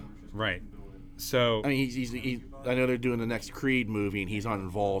 yeah. right? So I mean, he I know they're doing the next Creed movie, and he's not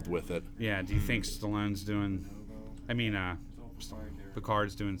involved with it. yeah, do you think Stallone's doing? I mean,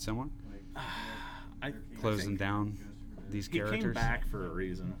 Picard's doing similar, I closing think down these He characters. came back for a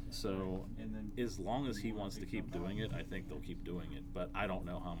reason, so as long as he wants to keep doing it, I think they'll keep doing it. But I don't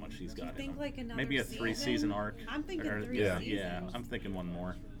know how much he's got in think him. like another Maybe a 3-season season? arc. I'm thinking Or- 3 Yeah. Yeah, seasons. I'm thinking one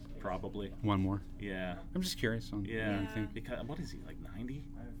more, probably. One more. Yeah, I'm just curious on what yeah. you think. Because what is he like 90?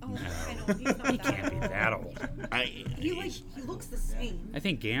 Oh, I know. He's not He can't be old. that old. He looks the same. I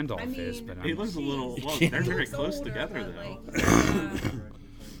think Gandalf I mean, is, but He I'm, looks a little. Well, He they're very looks close older, together but, though. like,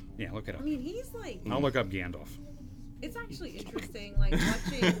 yeah, look it I up. mean, he's like. I'll look up Gandalf. It's actually interesting, like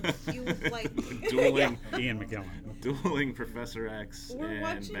watching you like. Dueling, Ian McKellen. dueling Professor X We're and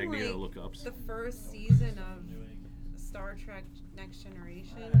watching Magneto like lookups. the first season of Star Trek Next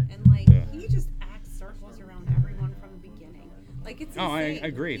Generation, and like he just acts circles around everyone from the beginning. Like it's. Oh, I insane.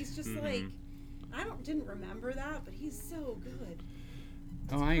 agreed. He's just like, didn't remember that, but he's so good.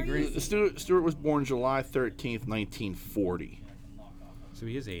 Oh, I agree. crazy. Stewart was born July 13th, 1940. So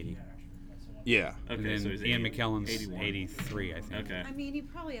he is 80. Yeah. And Okay, then so he's Ian 80 McKellen's 81. 83, I think. Okay. I mean, he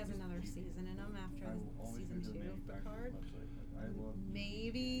probably has another season in him after season 2 of Picard.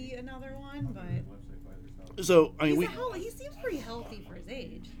 Maybe another one, but So I mean, he seems pretty healthy for his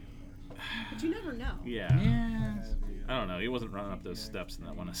age. But you never know. Yeah. Yeah. I don't know. He wasn't running up those steps in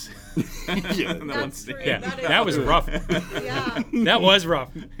that one. Yeah. That one That's scene. true. Yeah, That is that was true. rough. Yeah. That was rough.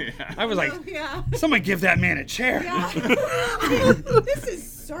 Yeah. I was like, Yeah. someone give that man a chair. Yeah. This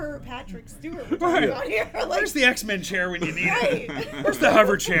is Sir Patrick Stewart we're Right. talking about here. Like, Where's the X-Men chair when you need right. it? Where's the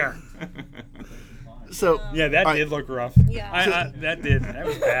hover chair? so Yeah, that I- did look rough. Yeah. That did. That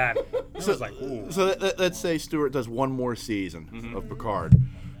was bad. I was like, ooh. So let's say Stewart does one more season of Picard.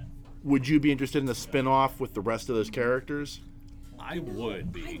 Would you be interested in the spin-off with the rest of those characters? I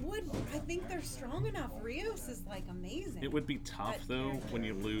would be. I would. I think they're strong enough. Rios is like amazing. It would be tough though when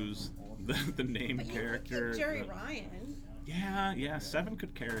you lose the name But you character. look at Jerry the- Ryan, Yeah, Seven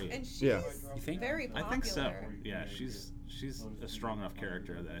could carry it. and she's Yeah. You think? very I popular. think so. Yeah, she's a strong enough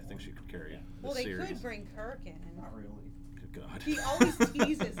character that I think she could carry the Well, they series. could bring Kirk in. Good God. He always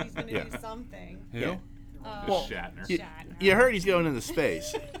teases he's going to Yeah. do something. Who? Well, Shatner. You heard he's going into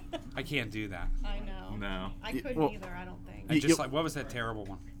space. I can't do that. I know. No. I Y- couldn't well- either. I don't think. I You- just like, what was that terrible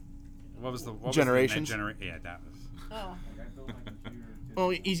one? What was the Generations? Yeah, that was. Oh. Well,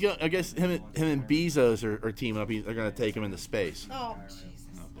 he's going. I guess him and Bezos are teaming up. They're going to take him into space. Oh Jesus.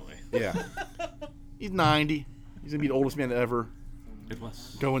 Oh boy. Yeah. He's 90. He's going to be the oldest man to ever It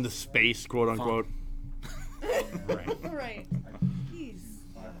was. go into space, quote unquote. Right. Right. Jeez.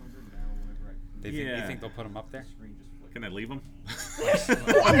 You Yeah. think they'll put him up there? Can I leave him?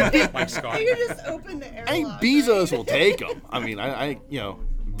 Like Scott? You just open the airlock. I think Bezos will take him. I mean,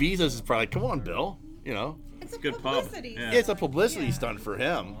 Bezos is probably, come on, Bill. It's a Good pub. publicity. Yeah. It's a publicity Yeah. stunt for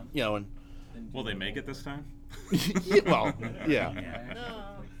him. And Will they make it this time? well, yeah. No.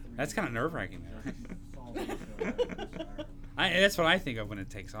 That's kind of nerve-wracking. That's what I think of when it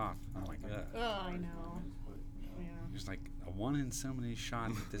takes off. I'm like, ugh. Oh, I know. Yeah. There's like a one in so many shot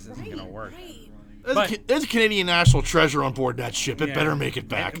that this isn't gonna work. Right. There's a Canadian national treasure on board that ship. It Yeah. better make it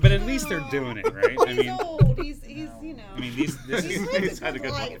back. But at least they're doing it, right? I He's mean, old. He's you know. I mean, this He's is lived He's a had a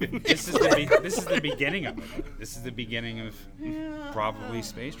good good life. life. this is the beginning of it. This is the beginning of Yeah. probably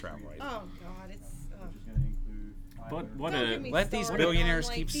space travel. I think. Oh God, it's. But what Don't a get me Let these started on, billionaires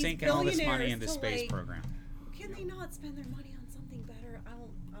like, keep these sinking all this money billionaires into to, space like, program. Can they not spend their money on something better? I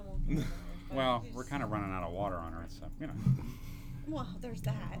won't go there. But Well, it's- we're kind of running out of water on Earth, so Well, there's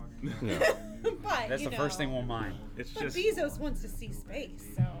that. Yeah. But that's you the first know, thing we'll mine. it's But just Bezos wants to see space,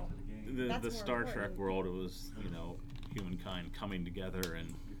 so. the that's more Star Trek important. world. It was humankind coming together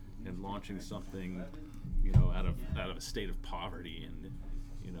and launching something out of a state of poverty and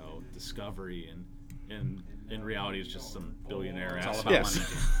discovery and in reality it's just some billionaire It's all asshole. about Yes.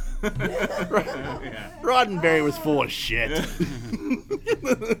 money. Yeah. Roddenberry was full of shit.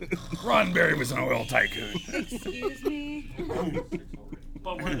 Roddenberry was an oil tycoon. Excuse me.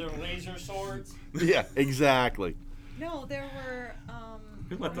 But were there laser swords? Yeah, exactly. No, there were.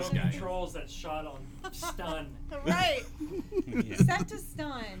 Who let this Remote guy? controls that shot on stun. Right. Yeah. Set to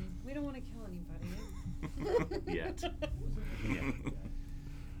stun. We don't want to kill anybody. Yet. Yeah.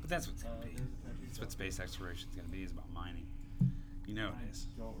 But that's what's gonna be. That's what space exploration is gonna be. Is about mining. You know it is.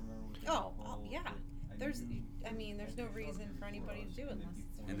 Oh, yeah. There's no reason for anybody to do it unless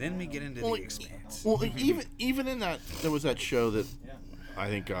it's. And then we get into Well, the expanse. Well, even in that, there was that show that I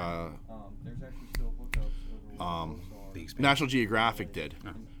think The expanse. National Geographic did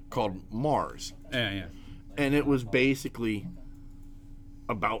called Mars, Yeah. and it was basically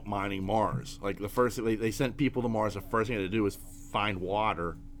about mining Mars. Like the first, they sent people to Mars. The first thing they had to do was find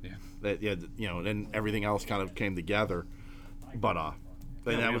water. Yeah. Then everything else kind of came together. But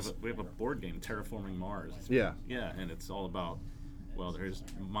then that was we have a board game, Terraforming Mars. yeah. Yeah, and it's all about there's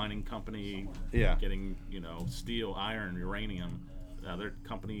a mining company Yeah. getting steel, iron, uranium. Another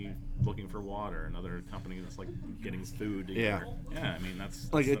company looking for water. Another company that's like getting food. Yeah. Yeah. I mean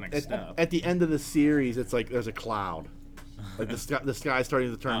that's Like the next step. at the end of the series, it's like there's a cloud. Like the sky's starting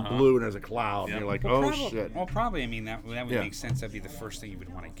to turn blue, and there's a cloud, and Yep. you're like, Well, oh probably, shit. Well, probably. I mean, that would Yeah. make sense. That'd be the first thing you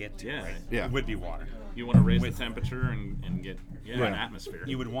would want to get to, Yeah. right? Yeah. It would be water. You want to raise the temperature and get Right. an atmosphere.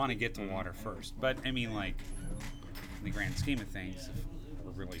 You would want to get to water first. But, I mean, like, in the grand scheme of things, if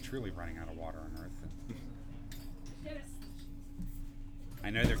we're really, truly running out of water on Earth, then I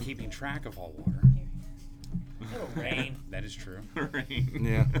know they're keeping track of all water. It'll rain. That is true. Right.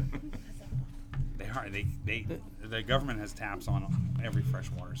 Yeah. They are. The government has taps on every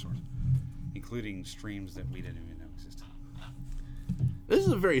freshwater source, including streams that we didn't even know existed. This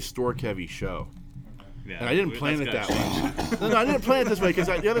is a very stork-heavy show. Yeah, And I didn't plan it that's that good. way. No, I didn't plan it this way because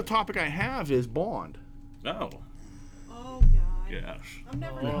the other topic I have is Bond. Oh, Oh God. yes. I'm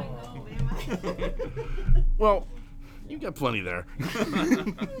never going home, am I? Well, you got plenty there.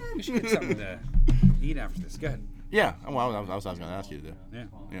 You should get something to eat after this. Go ahead. Yeah, well, that was what I was going to ask you to do. Yeah.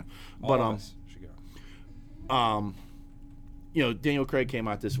 Yeah, All but of us should go. you know, Daniel Craig came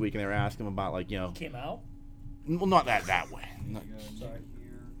out this week and they were asking him about like, you know, Came out. well, not that way. Sorry.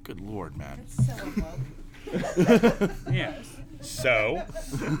 Good Lord, man. So woke. Yeah. So,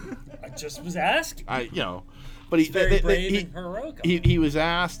 I just was asking. But he, Very brave and heroic. he was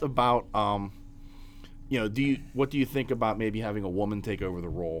asked about, you know, what do you think about maybe having a woman take over the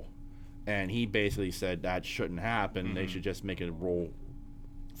role? And he basically said that shouldn't happen. They should just make it a role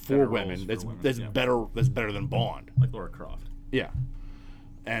for Better women. roles for That's women, that's yeah. better. That's better than Bond. Like Laura Croft. Yeah.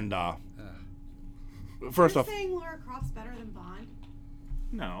 And first You're off, saying Laura Croft's better than Bond?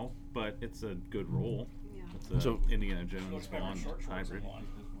 No, but it's a good role. Yeah. It's a So- Indiana Jones Bond hybrid.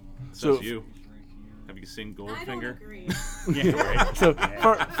 So- So you. Have you seen I don't Goldfinger? agree. yeah, right. so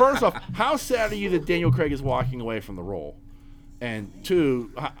first off, how sad are you that Daniel Craig is walking away from the role? And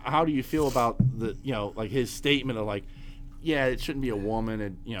two, how do you feel about the, you know, like his statement of like, yeah, it shouldn't be a woman,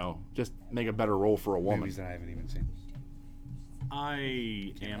 and you know, just make a better role for a woman. Movies that I haven't even seen.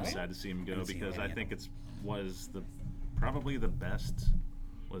 I am sad to see him go Haven't seen because it I yet. think was probably the best.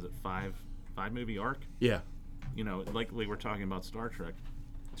 Was it five movie arc? Yeah. You know, like we were talking about Star Trek,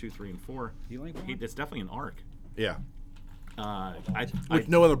 2, 3, and 4. Do you like Bond? It's definitely an arc. Yeah. I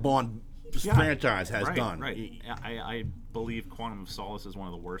No other Bond Yeah, franchise has right, done. Right. I believe Quantum of Solace is one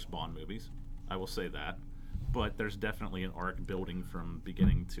of the worst Bond movies. I will say that. But there's definitely an arc building from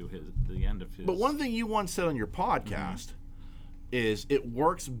beginning to the end of his. But one thing you once said on your podcast is it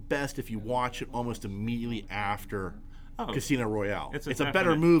works best if you watch it almost immediately after Casino Royale. It's It's a a better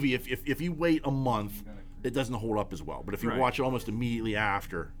definite- movie if you wait a month, it doesn't hold up as well. But if you Right. watch it almost immediately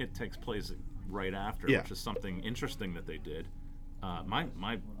after, It takes place right after, Yeah. which is something interesting that they did.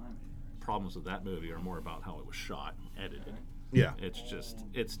 My problems with that movie are more about how it was shot and edited. yeah,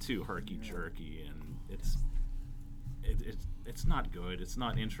 It's too herky jerky, and it's not good. It's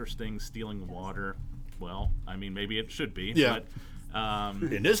not interesting. Stealing water, well, I mean, maybe it should be. Yeah.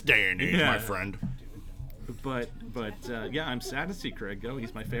 But, in this day and age, Yeah. my friend. but yeah, I'm sad to see Craig go.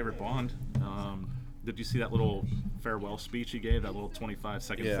 He's my favorite Bond. Did you see that little farewell speech he gave? That little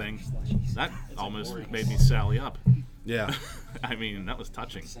 25-second Yeah. thing. That almost made me sally up. Yeah, I mean, that was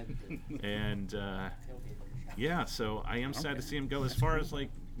touching. And yeah, so I am sad to see him go. As far as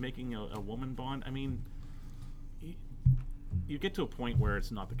like making a woman Bond, I mean, you get to a point where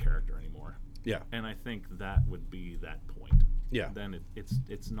it's not the character anymore, yeah, and I think that would be that point. yeah. Then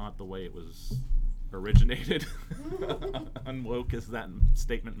it's not the way it was originated. Unwoke as that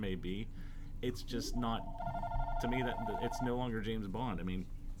statement may be, it's just not. To me, that it's no longer James Bond. I mean,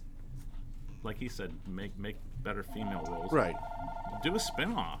 like he said, make better female roles. Right. Do a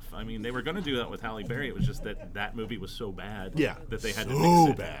spin-off. I mean, they were going to do that with Halle Berry. It was just that movie was so bad Yeah. that they had to So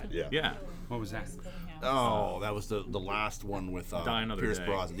mix it. bad, yeah. Yeah. What was that? Oh, that was the last one with Die Another Pierce Day.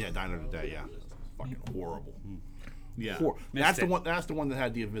 Brosnan. Yeah, Die Another Day. Yeah, fucking horrible. Yeah. That's the it. one. That's the one that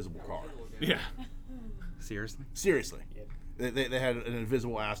had the invisible car. Yeah. Seriously? Seriously, they had an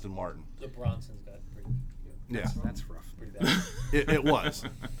invisible Aston Martin. The Bronson's got pretty. Yeah, That's rough. Pretty bad. it was.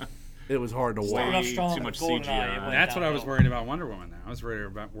 It was hard to Started off watch. strong too with much GoldenEye, CGI. it went That's what I was downhill. worried about Wonder Woman. Now I was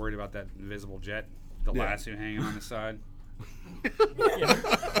worried about that invisible jet, the Yeah. lasso hanging on the side. Yeah.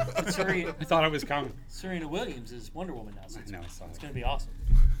 But Serena, I thought it was coming. Serena Williams is Wonder Woman now. So I know, I saw it's it. going to be awesome.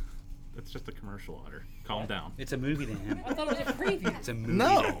 That's just a commercial, Otter. Calm down. It's a movie to him. I thought it was a preview. It's a movie.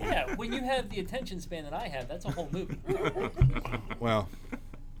 No. To him. Yeah, when you have the attention span that I have, that's a whole movie. Well,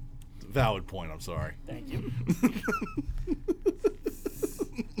 valid point. I'm sorry. Thank you.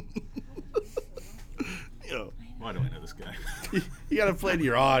 You know, Why do I know this guy? you got to play to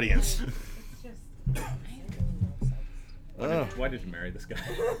your audience. Why did you marry this guy?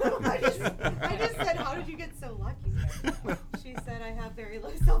 I just said, how did you get so lucky? She said, I have very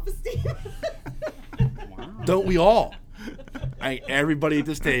low self-esteem. Wow. Don't we all? Everybody at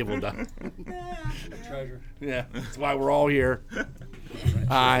this table does. Treasure. Yeah, that's why we're all here.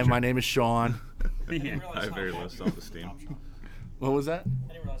 Hi, my name is Sean. Yeah. I have very low self-esteem. What was that?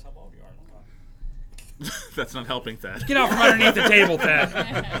 I didn't realize how bald you are. That's not helping that. Get out from underneath the table, Ted.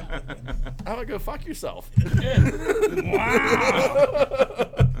 How about go fuck yourself? Wow.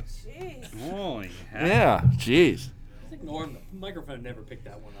 Jeez. Holy heck. Yeah, jeez. Just ignore him. The microphone never picked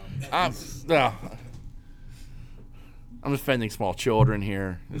that one up. I'm offending small children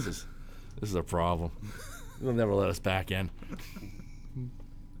here. This is a problem. They'll never let us back in.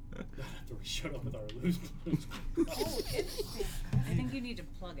 after we showed up with our Lose Blues. Oh, it's I think you need to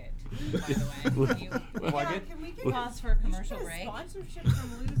plug it, by the way. You yeah, can we get pause for a commercial a break? sponsorship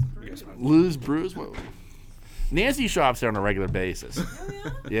from Lou's Brews? Lose Brews. What? Nancy shops there on a regular basis. Oh, yeah?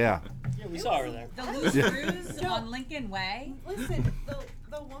 Yeah. Yeah, we saw her there. The Loose Brews on Lincoln Way. Listen,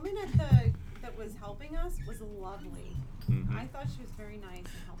 the woman that was helping us was lovely. Mhm. I thought she was very nice and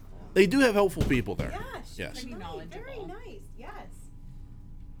helpful. They do have helpful people there. Yeah, she's Yes. Pretty very knowledgeable. nice. Yes.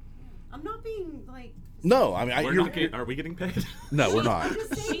 I'm not being like. No, I mean, We're you're, not getting, are we getting paid? no, we're I'm not.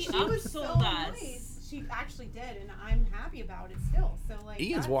 just saying, She she was so upsold us. nice. She actually did, and I'm happy about it still. So like.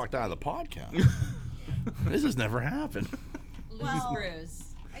 Ian's that's walked out of the podcast. This has never happened. Loose Well, Brews.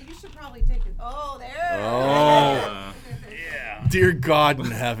 You should probably take it. Oh, there. Oh. Yeah. Dear God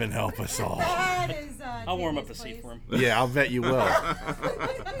in heaven, help us all. That is. I'll warm up David's the seat place. for him. Yeah, I'll bet you will.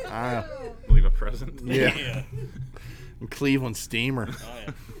 Leave a present. Yeah. Cleveland Steamer. Oh,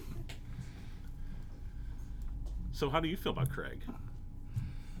 yeah. So how do you feel about Craig?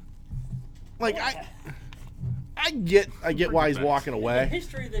 Like I get why he's walking In the away.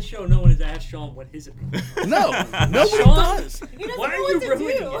 history of this show, no one has asked Sean what his opinion is. No, nobody Sean, does. He doesn't Why know are what you to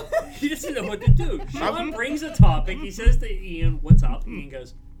ruining do. it? He doesn't know what to do. Sean brings a topic. He says to Ian, "What's up?" Ian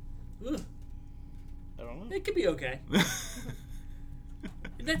goes, "Ugh, I don't know. it could be okay."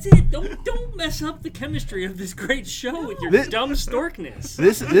 That's it. Don't mess up the chemistry of this great show with your This- dumb storkness.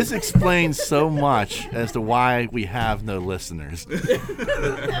 This explains so much as to why we have no listeners. So,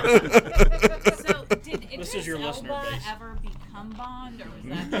 did Idris is your listener Elba base. ever become Bond, or was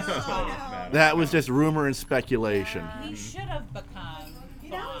that just No, talk? no. That was just rumor and speculation. He should have become You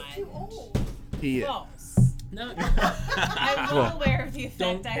know, he's too Bond. old. He Close. No, I'm well aware of the effect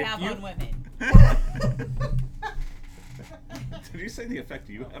Don't- I if have you- on women. Did you say the effect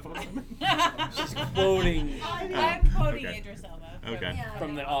you have on women? quoting I'm quoting Okay. Idris Elba Okay.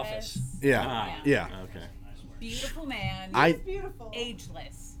 from The Office. yeah. Ah, Yeah. Okay. Beautiful man, I- He's beautiful.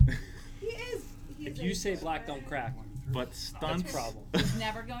 ageless. He is. He's If you say ageless. black don't crack, But that's stunts. a problem. He's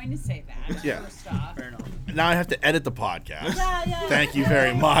never going to say that. Yeah. First off, Fair enough. Now I have to edit the podcast. Yeah, yeah. Thank you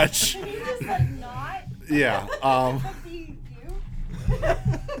very much. Can you just like not? Yeah. Be you?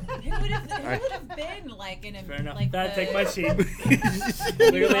 who would have been like in a Fair enough. like Dad, the, take my seat.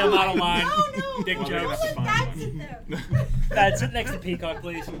 Clearly, I'm out of line. No, Dick Well, we jokes. have to find That's one. it there. Dad, sit next to Peacock,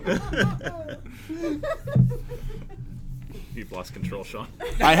 please. You've lost control, Sean.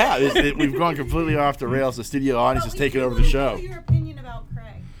 I have. We've gone completely off the rails. The studio audience has taken over the show. Your opinion about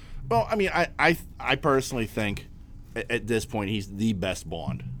Craig? Well, I mean, I personally think at this point he's the best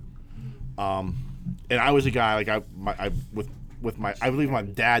Bond. And I was a guy like I believe my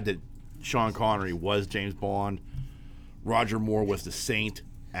dad that Sean Connery was James Bond. Roger Moore was the Saint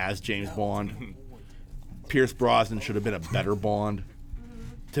as James Bond. Pierce Brosnan should have been a better Bond.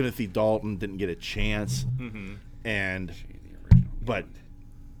 Timothy Dalton didn't get a chance. And but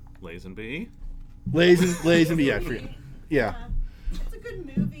Lazenby. Lazenby, yeah, I forget. Yeah, It's a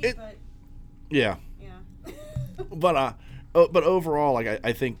good movie, but yeah. yeah. But overall, like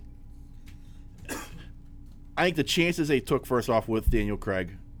I think the chances they took first off with Daniel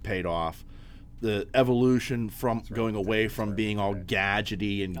Craig paid off. The evolution from going away from being all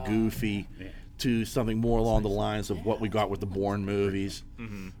gadgety and goofy to something more along the lines of what we got with the Bourne movies,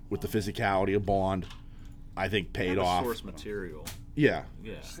 with the physicality of Bond, I think paid The off. source material. Yeah,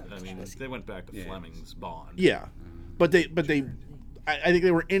 Yeah. I mean, they went back to Fleming's Bond. yeah, but I think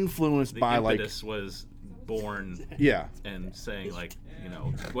they were influenced The by like impetus was born yeah, and saying like, you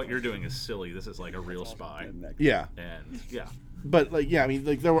know, what you're doing is silly. This is like a real spy. yeah. And yeah. But like yeah, I mean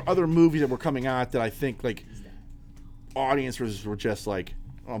like there were other movies that were coming out that I think like audiences were just like,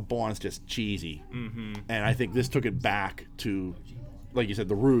 oh, Bond's just cheesy, and I think this took it back to, like you said,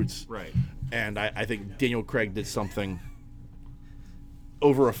 the roots. Right. And I think Daniel Craig did something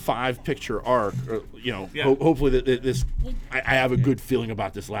over a 5-picture arc. Or, you know, Yeah. hopefully that this I have a good feeling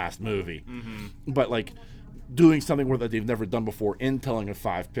about this last movie. But like doing something where that they've never done before in telling a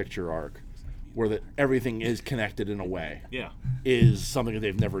 5-picture arc, where that everything is connected in a way. Yeah. Is something that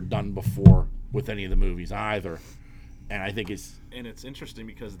they've never done before with any of the movies either. And I think it's And it's interesting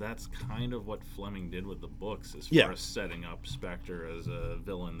because that's kind of what Fleming did with the books as far Yeah. as setting up Spectre as a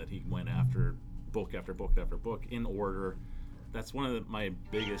villain that he went after book after book after book in order. That's one of my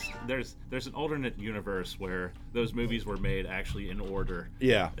biggest. There's an alternate universe where those movies were made actually in order.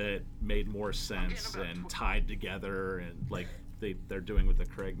 yeah. It made more sense and tied together, and like they're doing with the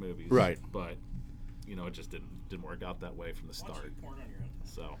Craig movies. Right. But you know, it just didn't work out that way from the start.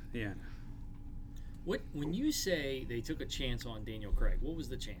 So Yeah. When you say they took a chance on Daniel Craig, what was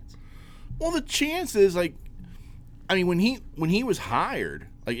the chance? Well, the chances, like, I mean, when he was hired,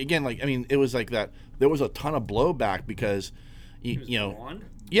 like again, like I mean, it was like that. There was a ton of blowback because, you know, blonde?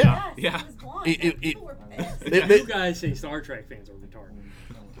 yeah, Yeah. It was blonde. It- People were pissed. You guys say Star Trek fans are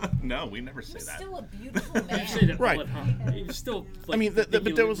retarded. No, we never say He was that. still a beautiful You say that Right. all the time. He was still. Like, I mean, but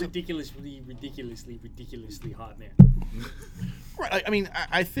there was ridiculously hot man. right. I mean,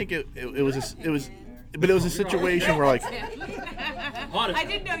 I think it was but it was a situation where like Hottest. I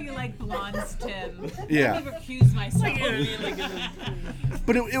didn't know you liked blondes, Tim. Yeah. I've recused myself.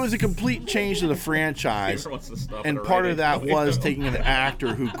 but it was a complete change to the franchise. Wants to stop And it part of already. that was taking an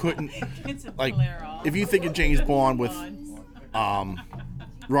actor who couldn't, It's a like, flare off. if you think of James Bond with Blondes.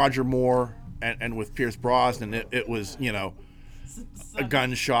 Roger Moore and with Pierce Brosnan, it was, you know, a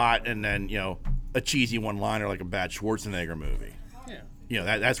gunshot and then, you know, a cheesy one-liner like a bad Schwarzenegger movie. Yeah. You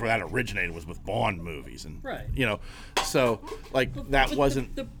know, that's where that originated, was with Bond movies. And, Right. you know, so, like, that But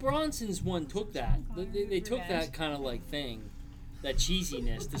wasn't... the Bronsons one took that. They took that kind of like thing, that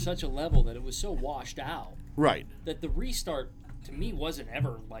cheesiness, to such a level that it was so washed out Right. that the restart to me wasn't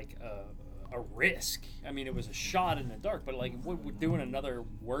ever like a risk. I mean, it was a shot in the dark, but like we're doing another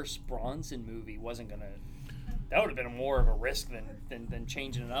worse Bronson movie wasn't gonna. That would have been more of a risk than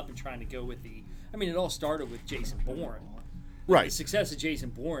changing it up and trying to go with the. I mean, it all started with Jason Bourne. The Right. success of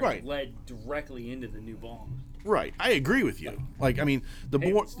Jason Bourne Right. led directly into the new Bond. Right, I agree with you. Like, I mean, the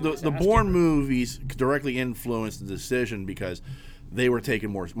Hey, Bourne, let's do the this. Bourne Ask him. movies directly influenced the decision because they were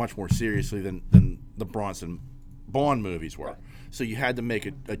taken much more seriously than the Bronson Bond movies were. Right. So you had to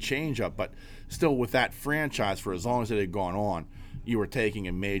make a change up, but still with that franchise, for as long as it had gone on, you were taking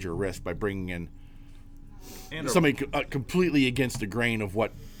a major risk by bringing in And somebody completely against the grain of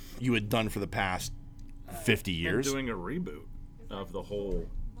what you had done for the past 50 years. doing a reboot of the whole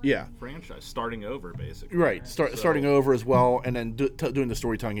Yeah. franchise, starting over basically. Right, starting over as well, and then doing the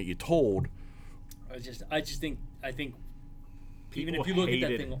storytelling that you told. I just think even People if you look at that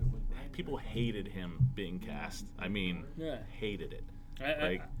hated- thing, people hated him being cast. I mean, Yeah. hated it.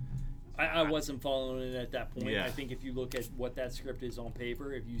 I, I wasn't following it at that point. Yeah. I think if you look at what that script is on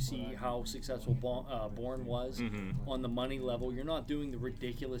paper, if you see how successful Bourne was Mm-hmm. on the money level, you're not doing the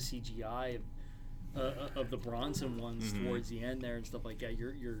ridiculous CGI of the Bronson ones Mm-hmm. towards the end there and stuff like that.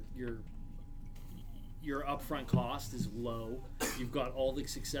 Your upfront cost is low. You've got all the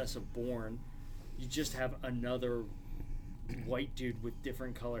success of Bourne. You just have another white dude with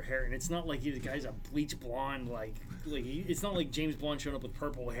different color hair, and it's not like the guy's a bleach blonde. It's not like James Bond showing up with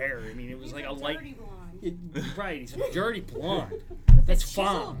purple hair. I mean, it was like a light. Dirty blonde. Right, he's a dirty blonde. That's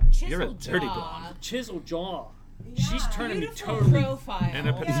fine. You're a Chiseled dirty jaw, blonde. Chiseled jaw. She's turning me beautiful totally. profile. And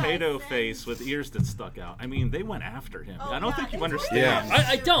a potato Yeah, face with ears that stuck out. I mean, they went after him. Oh, I don't yeah, think you it's understand. Yeah.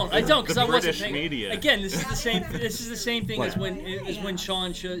 I don't, because The I wasn't British thinking. media. Again, this is the same. This is the same thing as when Yeah.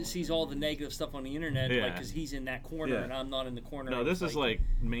 Sean sees all the negative stuff on the internet, Yeah. like because he's in that corner Yeah. and I'm not in the corner. No, this is like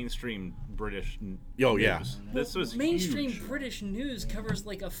mainstream British Oh, yeah. news. This was mainstream huge. British news covers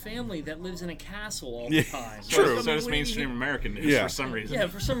like a family that lives in a castle all Yeah, the time. true. I mean, So does when you- mainstream American news Yeah. for some reason. Yeah,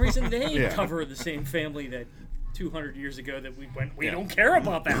 for some reason they Yeah. cover the same family that 200 years ago that we don't care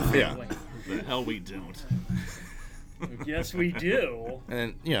about that Yeah. family. The hell we don't. Yes, we do. And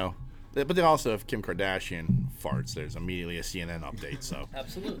then, you know, but then also if Kim Kardashian farts, there's immediately a CNN update. So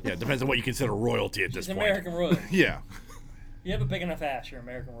Absolutely. yeah, it depends on what you consider royalty at this It's point. American royalty. Yeah. You have a big enough ass, you're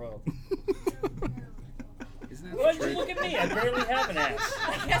American royalty. Isn't that Why'd the you truth? look at me? I barely have an ass.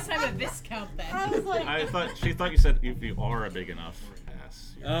 I guess I'm a viscount then. I was like, She thought you said if you are a big enough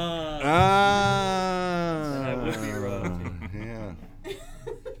ass. you're- I would be royalty. Yeah.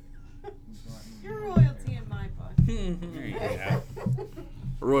 you're royalty in my book. Yeah,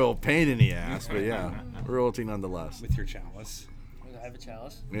 Royal pain in the ass, but yeah, royalty nonetheless. with your chalice. I have a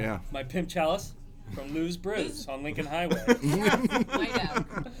chalice. Yeah. My pimp chalice from Lou's Brews on Lincoln Highway. White out.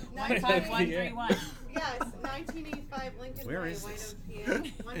 15131. Yes, 1985 Lincoln Where Way, is White this? Oak, PA,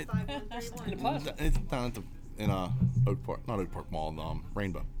 15131. Plaza. It's down at in Oak Park, not Oak Park Mall,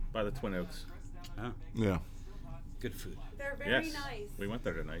 Rainbow. By the Twin Oaks. Oh, Yeah. good food. They're very Yes. nice. We went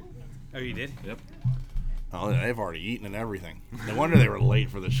there tonight. Oh, you did? Yep. Oh, they've already eaten and everything. No wonder they were late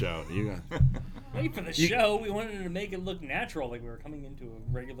for the show. You got, Wait for the show. We wanted to make it look natural, like we were coming into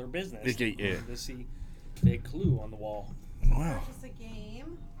a regular business. Yeah, yeah. We wanted to see big clue on the wall. wow. Purchase a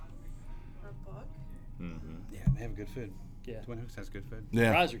game or a book. Mm-hmm. Yeah, they have good food. Yeah. Twin Oaks has good food.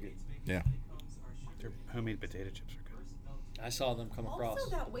 Yeah. Fries are good. Yeah. Their homemade potato chips are good. I saw them come across.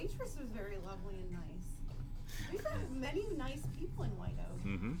 Also, that waitress was very lovely and nice. We've had many nice people in White Oak.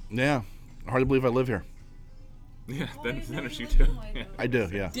 Mm-hmm. Yeah. Hard to believe I live here. Yeah, Well, then you finish you live too. in White Oak. I do,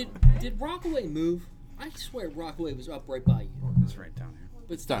 yeah. Did Rockaway move? I swear Rockaway was up right by you. It's right down here.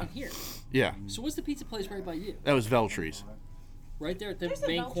 But it's Done. down here. Yeah, So what's the pizza place right by you? that was Veltry's. Right there at the There's a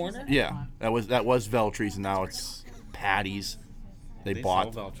main Veltry's corner? in- Yeah, that was Veltry's, and now it's Patty's. They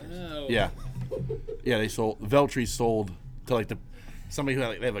bought. sell Veltry's. Oh. Yeah, yeah. They sold Veltry's sold to like somebody who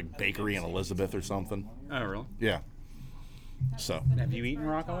had, they have like bakery in Elizabeth or something. Oh, really? Yeah. So Have you eaten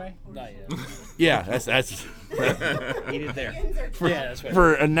Rockaway? Not yet. yeah, that's Eat it there. Yeah, that's right.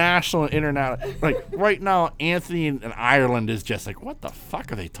 for a national and international. Like right now, Anthony in Ireland is just like, what the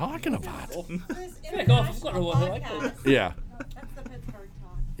fuck are they talking about? This Heck off, I've got international a one like podcast. Yeah, That's the Pittsburgh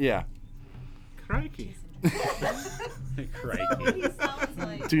talk. yeah. Crikey. Crikey. He sounds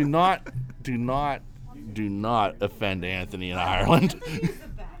like. Do not offend Anthony in Ireland. He's the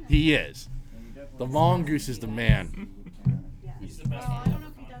best. He is. The mongoose is the man. Yes. Well, I don't know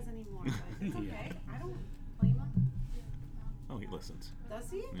if he does anymore, but it's okay. I don't blame him. Oh, he listens. Does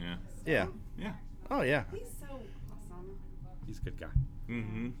he? Yeah. Yeah. Yeah. Oh yeah. He's so awesome. He's a good guy,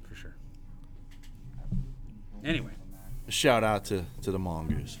 Mm-hmm. for sure. Anyway, Shout out to the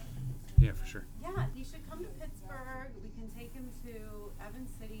mongoose. yeah, for sure. Yeah, he should come to Pittsburgh. We can take him to Evans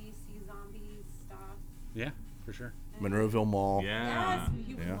City, see zombies stuff. Yeah, for sure. Monroeville Mall. Yeah. Yes,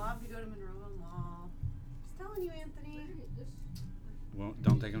 he would Yeah. love to go to Monroeville Mall. Just telling you, Anthony. Well,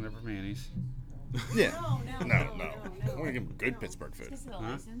 don't take him to Permanis. Yeah. No. I want to give him good Pittsburgh food. Is it a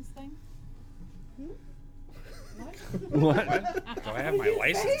Huh? license thing? What? Do I have my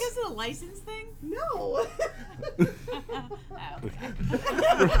license? Is it a license thing? No. Oh, okay.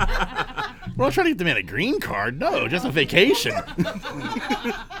 We're not trying to get the man a green card. No, just a vacation.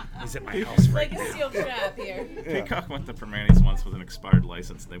 He's at my house right Like a now. steel trap here. Peacock went to Permanis once with an expired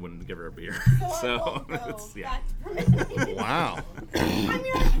license, and they wouldn't give her a beer. So it's yeah. Wow. I mean, I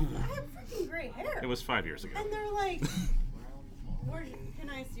have freaking gray hair. It was 5 years ago. And they're like, "Where can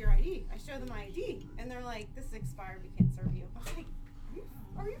I see your ID?" I show them my ID, and they're like, "This is expired. We can't serve you." I was like,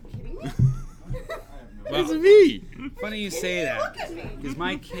 "Are you kidding me?" It's me. Funny you say that, Look at me. because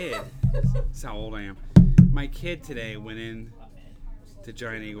my kid, that's how old I am. My kid today went in to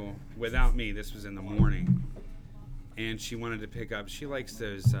Giant Eagle without me. This was in the morning, and she wanted to pick up. She likes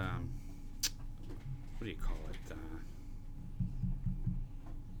those. What do you call it?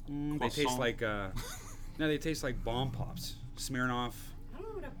 They taste Croissant. like. No, they taste like bomb pops. Smirnoff, I don't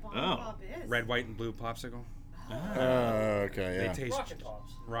know what a bomb Oh. pop is. red, white, and blue popsicle. Okay. They Yeah. taste Rocket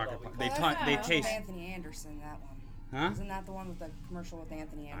Tops. rocket pop. Well, They that's they not taste. Anthony Anderson, that one. Huh? Isn't that the one with the commercial with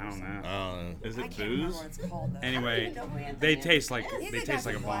Anthony I don't Anderson? know. Is I it can't remember booze? what it's called though. Anyway, even know who Anthony they is. taste like He's they a taste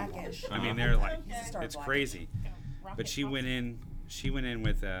like a guy bomb. from Blackish. I mean, they're like He's a star it's Blackish. crazy. But she went in. She went in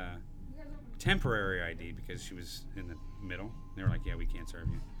with a temporary ID because she was in the middle. They were like, "Yeah, we can't serve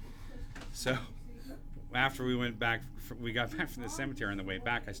you." So after we went back, we got back from the cemetery on the way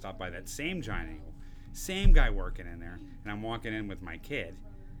back. I stopped by that same Giant Eagle, same guy working in there, and I'm walking in with my kid,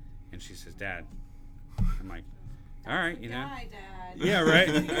 and she says, "Dad." I'm like, "All right, you know." Hi, Dad. Yeah,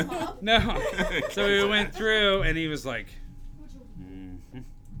 right. No. So we went through, and he was like,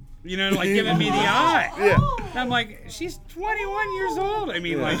 you know, like giving me the eye. Yeah. And I'm like, she's 21 years old. I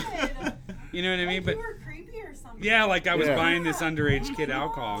mean, like, you know what I mean? But You were creepy or something. yeah, like I was Yeah. buying this underage kid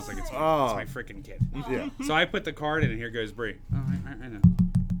alcohol. I was like, it's Oh. my freaking kid. Yeah. So I put the card in, and here goes Bree. Oh, I know.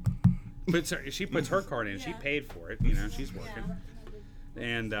 She puts her card in. She paid for it. You know, she's working.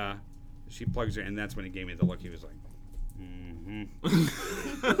 And she plugs her, and that's when he gave me the look. He was like, like,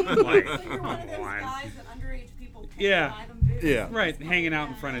 So you're one of those come on. guys that underage people pay Yeah. to buy them booze. Yeah. Right, hanging out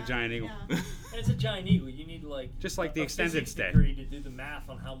in front of Giant Eagle. Yeah. And it's a Giant Eagle. You need like Just like the a extended physics stay. degree to do the math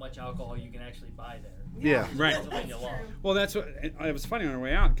on how much alcohol you can actually buy there. Yeah. Right. Pennsylvania law. Well, that's what it was funny on our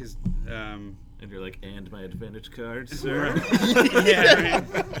way out because, And you're like, and my advantage card, sir. yeah,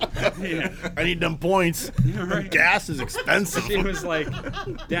 right. Yeah. I need them points. Yeah, right. Gas is expensive. She was like,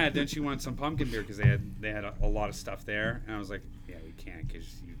 "Dad, don't you want some pumpkin beer?" Because they had a lot of stuff there, and I was like, "Yeah, we can't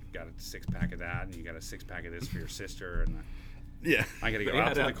because you got a 6-pack of that, and you got a 6-pack of this for your sister, and Yeah. I got to go They out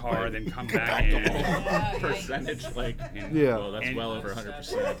had to the a- car, then come Get back back to in." Oh, Percentage, like, And- Yeah. well, that's And- well over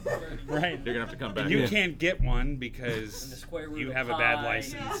 100%. Right. You're gonna have to come back. And you Yeah. can't get one And the because square root you of have a bad pi.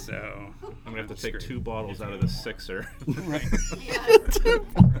 license. So I'm gonna have to take Screwed. 2 bottles out of the 6er. right.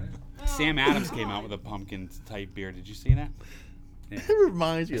 Sam Adams came out with a pumpkin type beer. Did you see that? Yeah. It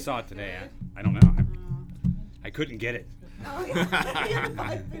reminds I you. saw it today. I don't know. I couldn't get it. Oh, yeah.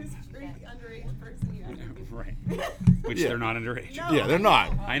 Like this creepy underage person you have to be. Right. Which Yeah. they're not underage. No. Yeah, they're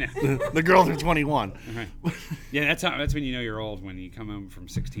not. I know. The girls are 21. Right. Yeah, that's when you know you're old, when you come home from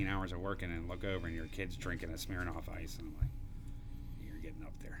 16 hours of working and look over and your kid's drinking a Smirnoff Ice, and I'm like, you're getting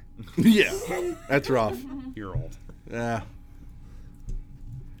up there. Yeah. That's rough. You're old. Yeah.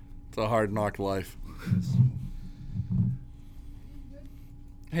 It's a hard knock life.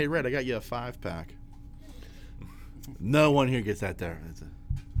 Hey, Red, I got you a 5-pack. No one here gets that there.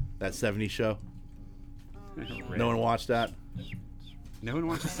 That 70s show. No one watched that? No one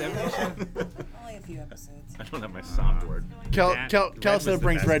watches 70s show? Only a few episodes. I don't have my soundboard. Kelso was the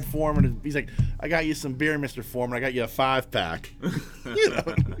brings best. Red Foreman, and he's like, I got you some beer, Mr. Foreman. I got you a 5-pack. You know,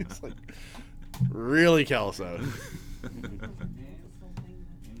 it's like, really, Kelso?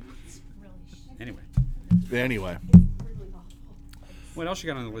 Anyway, Anyway. what else you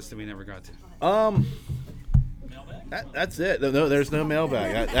got on the list that we never got to? That's it. No, there's no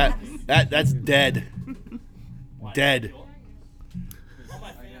mailbag. That's dead. Dead. All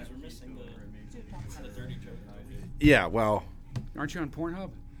my fans were missing the dirty joke. Yeah, well, Aren't you on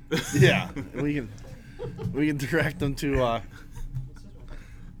Pornhub? yeah. We can direct them to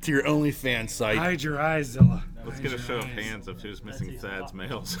your OnlyFans site. Hide your eyes, Zilla. Let's get a show of hands of who's missing Thad's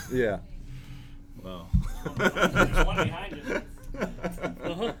mails. Yeah. Well. There's one behind you.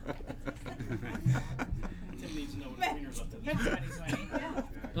 Tim needs to know what his wiener's up to.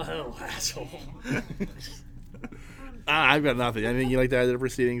 Oh, asshole. I've got nothing. Anything you like to add to the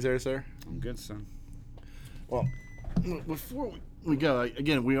proceedings there, sir? I'm good, son. Well, before we go,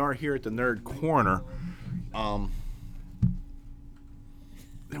 again, we are here at the Nerd Corner.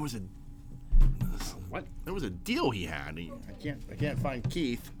 There was a What? There was a deal he had. I can't find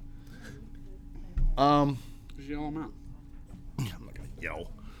Keith. Just yell him out. I'm not gonna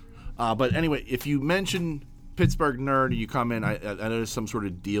yell. But anyway, if you mention Pittsburgh Nerd and you come in, I know there's some sort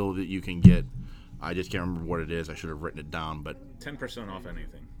of deal that you can get. I just can't remember what it is. I should have written it down, but 10% off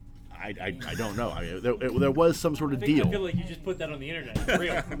anything. I don't know. I mean, there was some sort of I deal. feel like you just put that on the internet. It's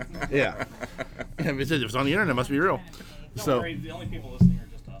real. Yeah. If it's on the internet, it must be real. Don't So worry, the only people listening are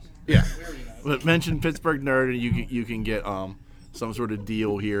just us. yeah. We already know. But mention Pittsburgh Nerd and you can get some sort of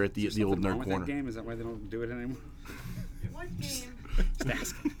deal here at the old Something wrong Nerd with Corner. that game? Is that why they don't do it anymore? What game? Just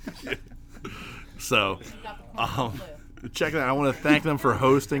asking. So check that out. I want to thank them for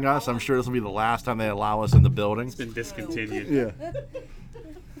hosting us. I'm sure this will be the last time they allow us in the building. It's been discontinued. Yeah.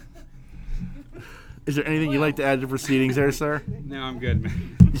 Is there anything you'd like to add to proceedings there, sir? No, I'm good,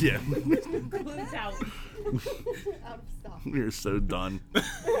 man. Yeah. Glue's out. You're so done.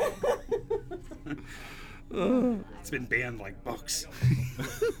 It's been banned like books.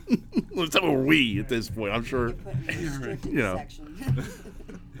 Well, so are we at this point. I'm sure. Put in the restricted You know. section.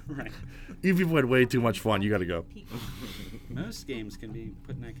 Right. You people had way too much fun. You got to go. Most games can be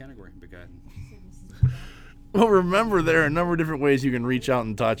put in that category. But God, Well, remember, there are a number of different ways you can reach out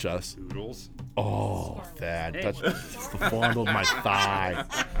and touch us. oodles. Oh, Thad. Hey. Touch fondled my thigh.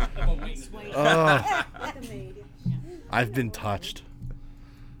 I've been touched.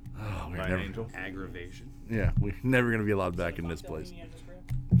 Oh, we're By an never, angel. Aggravation. yeah, we're never going to be allowed back in this place.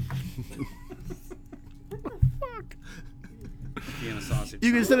 Vienna sausage.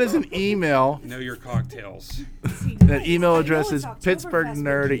 You can send us an email. Know your cocktails. That email address I know is it's Oktoberfest,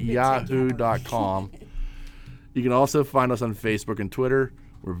 pittsburghnerd@yahoo.com. but you could take yahoo. You can also find us on Facebook and Twitter.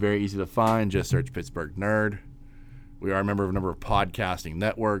 We're very easy to find. Just search Pittsburgh Nerd. We are a member of a number of podcasting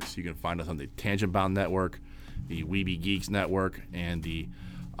networks. You can find us on the Tangent Bound Network, the Weeby Geeks Network, and the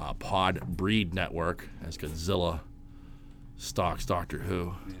Pod Breed Network, as Godzilla stalks Doctor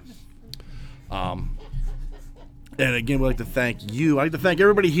Who. And again, we'd like to thank you. I'd like to thank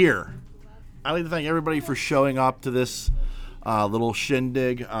everybody here. I'd like to thank everybody for showing up to this little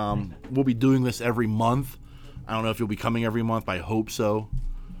shindig. We'll be doing this every month. I don't know if you'll be coming every month, but I hope so.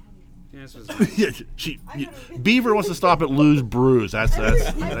 Yeah, this was Beaver wants to stop at Lou's Brews. That's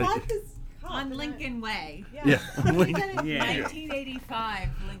On Lincoln Way. yeah. yeah. 1985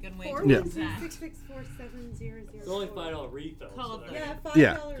 Lincoln Way. to be Yeah. exact. 664-700. It's only $5 refill. Called the- Yeah,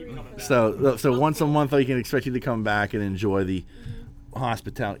 Yeah. $5 So refill. once a month, I can expect you to come back and enjoy the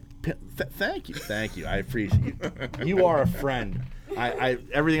hospitality. Thank you. I appreciate you. You are a friend. I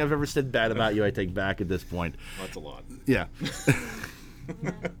everything I've ever said bad about you, I take back at this point. That's a lot. Yeah.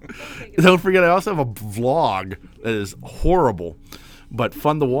 Don't forget, I also have a vlog that is horrible, but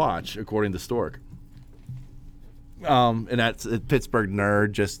fun to watch, according to Stork. And that's at Pittsburgh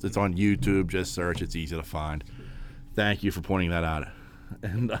Nerd. It's on YouTube. Just search. It's easy to find. Thank you for pointing that out.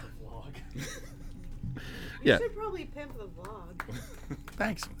 And yeah, You should probably pimp the vlog.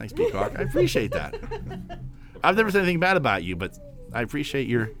 thanks, Peacock. I appreciate that. I've never said anything bad about you, but I appreciate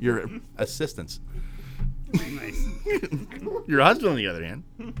your assistance. Nice. Your husband, on the other hand.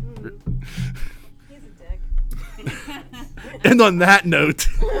 He's a dick. And on that note,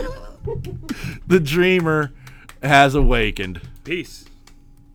 the dreamer has awakened. Peace.